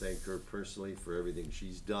want to thank her personally for everything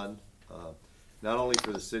she's done. Not only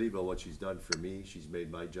for the city, but what she's done for me. She's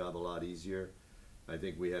made my job a lot easier. I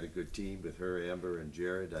think we had a good team with her, Amber, and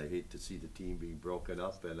Jared. I hate to see the team being broken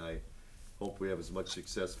up, and I hope we have as much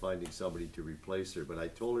success finding somebody to replace her. But I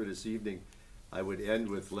told her this evening I would end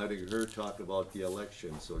with letting her talk about the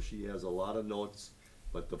election. So she has a lot of notes,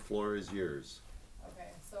 but the floor is yours. Okay,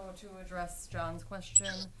 so to address John's question,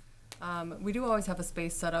 we do always have a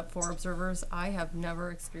space set up for observers. I have never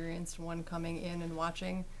experienced one coming in and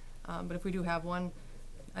watching. But if we do have one,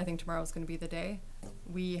 I think tomorrow's gonna be the day.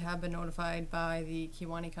 We have been notified by the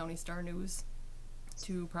Kewaunee County Star News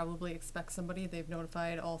to probably expect somebody. They've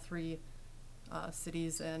notified all three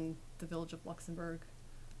cities and the village of Luxembourg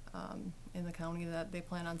in the county that they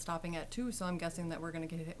plan on stopping at 2, so I'm guessing that we're gonna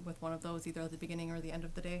get hit with one of those either at the beginning or the end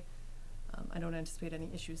of the day. I don't anticipate any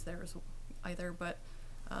issues there either, but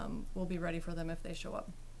we'll be ready for them if they show up.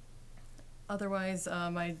 Otherwise,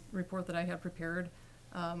 my report that I had prepared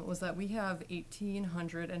was that we have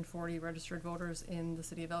 1,840 registered voters in the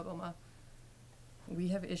city of Algoma. We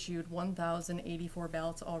have issued 1,084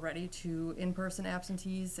 ballots already to in-person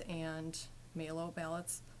absentees and mail-out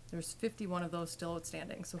ballots. There's 51 of those still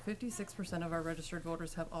outstanding, so 56% of our registered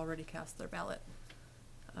voters have already cast their ballot.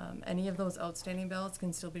 Any of those outstanding ballots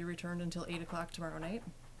can still be returned until 8 o'clock tomorrow night.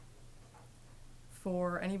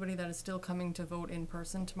 For anybody that is still coming to vote in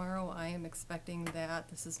person tomorrow, I am expecting that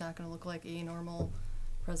this is not going to look like a normal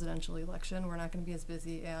presidential election. We're not going to be as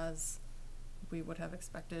busy as we would have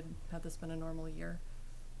expected had this been a normal year.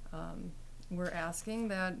 We're asking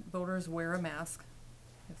that voters wear a mask.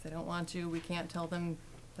 If they don't want to, we can't tell them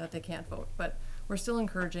that they can't vote, but we're still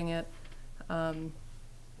encouraging it.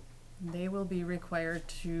 They will be required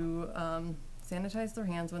to sanitize their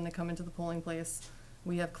hands when they come into the polling place.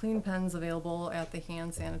 We have clean pens available at the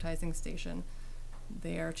hand sanitizing station.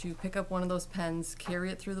 They are to pick up one of those pens, carry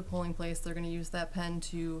it through the polling place. They're going to use that pen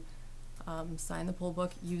to sign the poll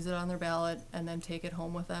book, use it on their ballot, and then take it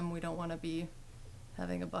home with them. We don't want to be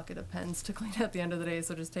having a bucket of pens to clean at the end of the day,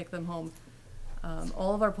 so just take them home.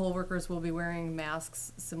 All of our poll workers will be wearing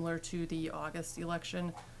masks similar to the August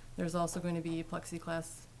election. There's also going to be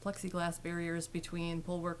plexiglass barriers between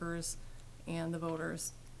poll workers and the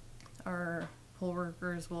voters. Our poll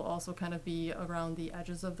workers will also kind of be around the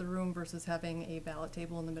edges of the room versus having a ballot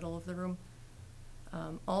table in the middle of the room.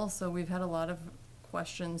 Also, we've had a lot of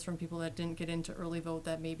questions from people that didn't get into early vote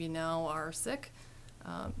that maybe now are sick.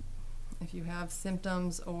 If you have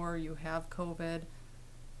symptoms or you have COVID,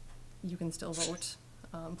 you can still vote.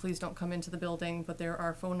 Please don't come into the building, but there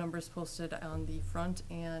are phone numbers posted on the front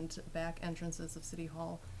and back entrances of City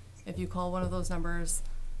Hall. If you call one of those numbers,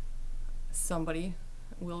 somebody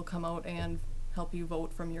will come out and help you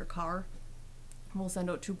vote from your car. We'll send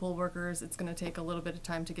out 2 poll workers. It's going to take a little bit of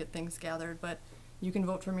time to get things gathered, but you can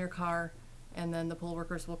vote from your car, and then the poll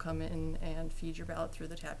workers will come in and feed your ballot through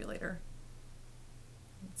the tabulator.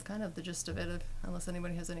 It's kind of the gist of it, unless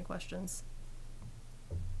anybody has any questions.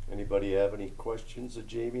 Anybody have any questions of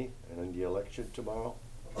Jamie and on the election tomorrow?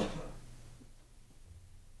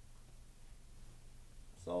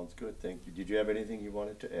 Sounds good, thank you. Did you have anything you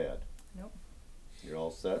wanted to add? Nope. You're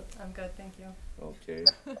all set? I'm good, thank you. Okay,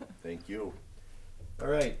 thank you. All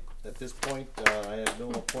right, at this point, I have no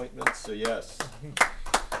appointments, so yes.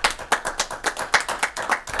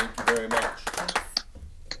 Thank you very much.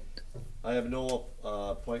 I have no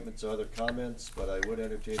appointments or other comments, but I would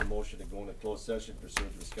entertain a motion to go into closed session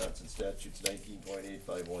pursuant to Wisconsin statutes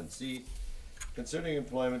 19.851C concerning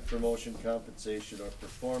employment, promotion, compensation, or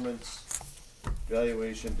performance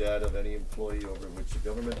evaluation data of any employee over which the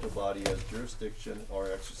governmental body has jurisdiction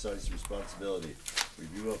or exercise responsibility,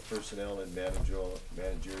 review of personnel and managerial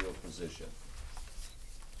position.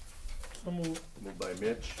 So moved. Moved by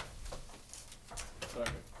Mitch.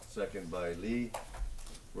 Second. Second by Lee.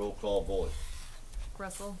 Roll call vote.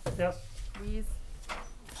 Russell? Yes. Lees?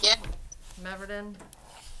 Yeah. Meverden?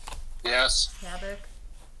 Yes. Havoc?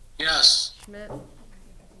 Yes. Schmidt?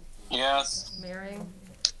 Yes. Maring?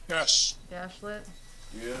 Yes. Dashlet?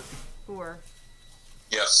 Yes. Boer?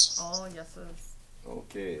 Yes. All yeses.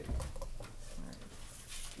 Okay.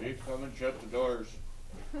 Please come and shut the doors.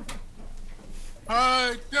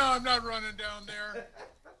 No, I'm not running down there.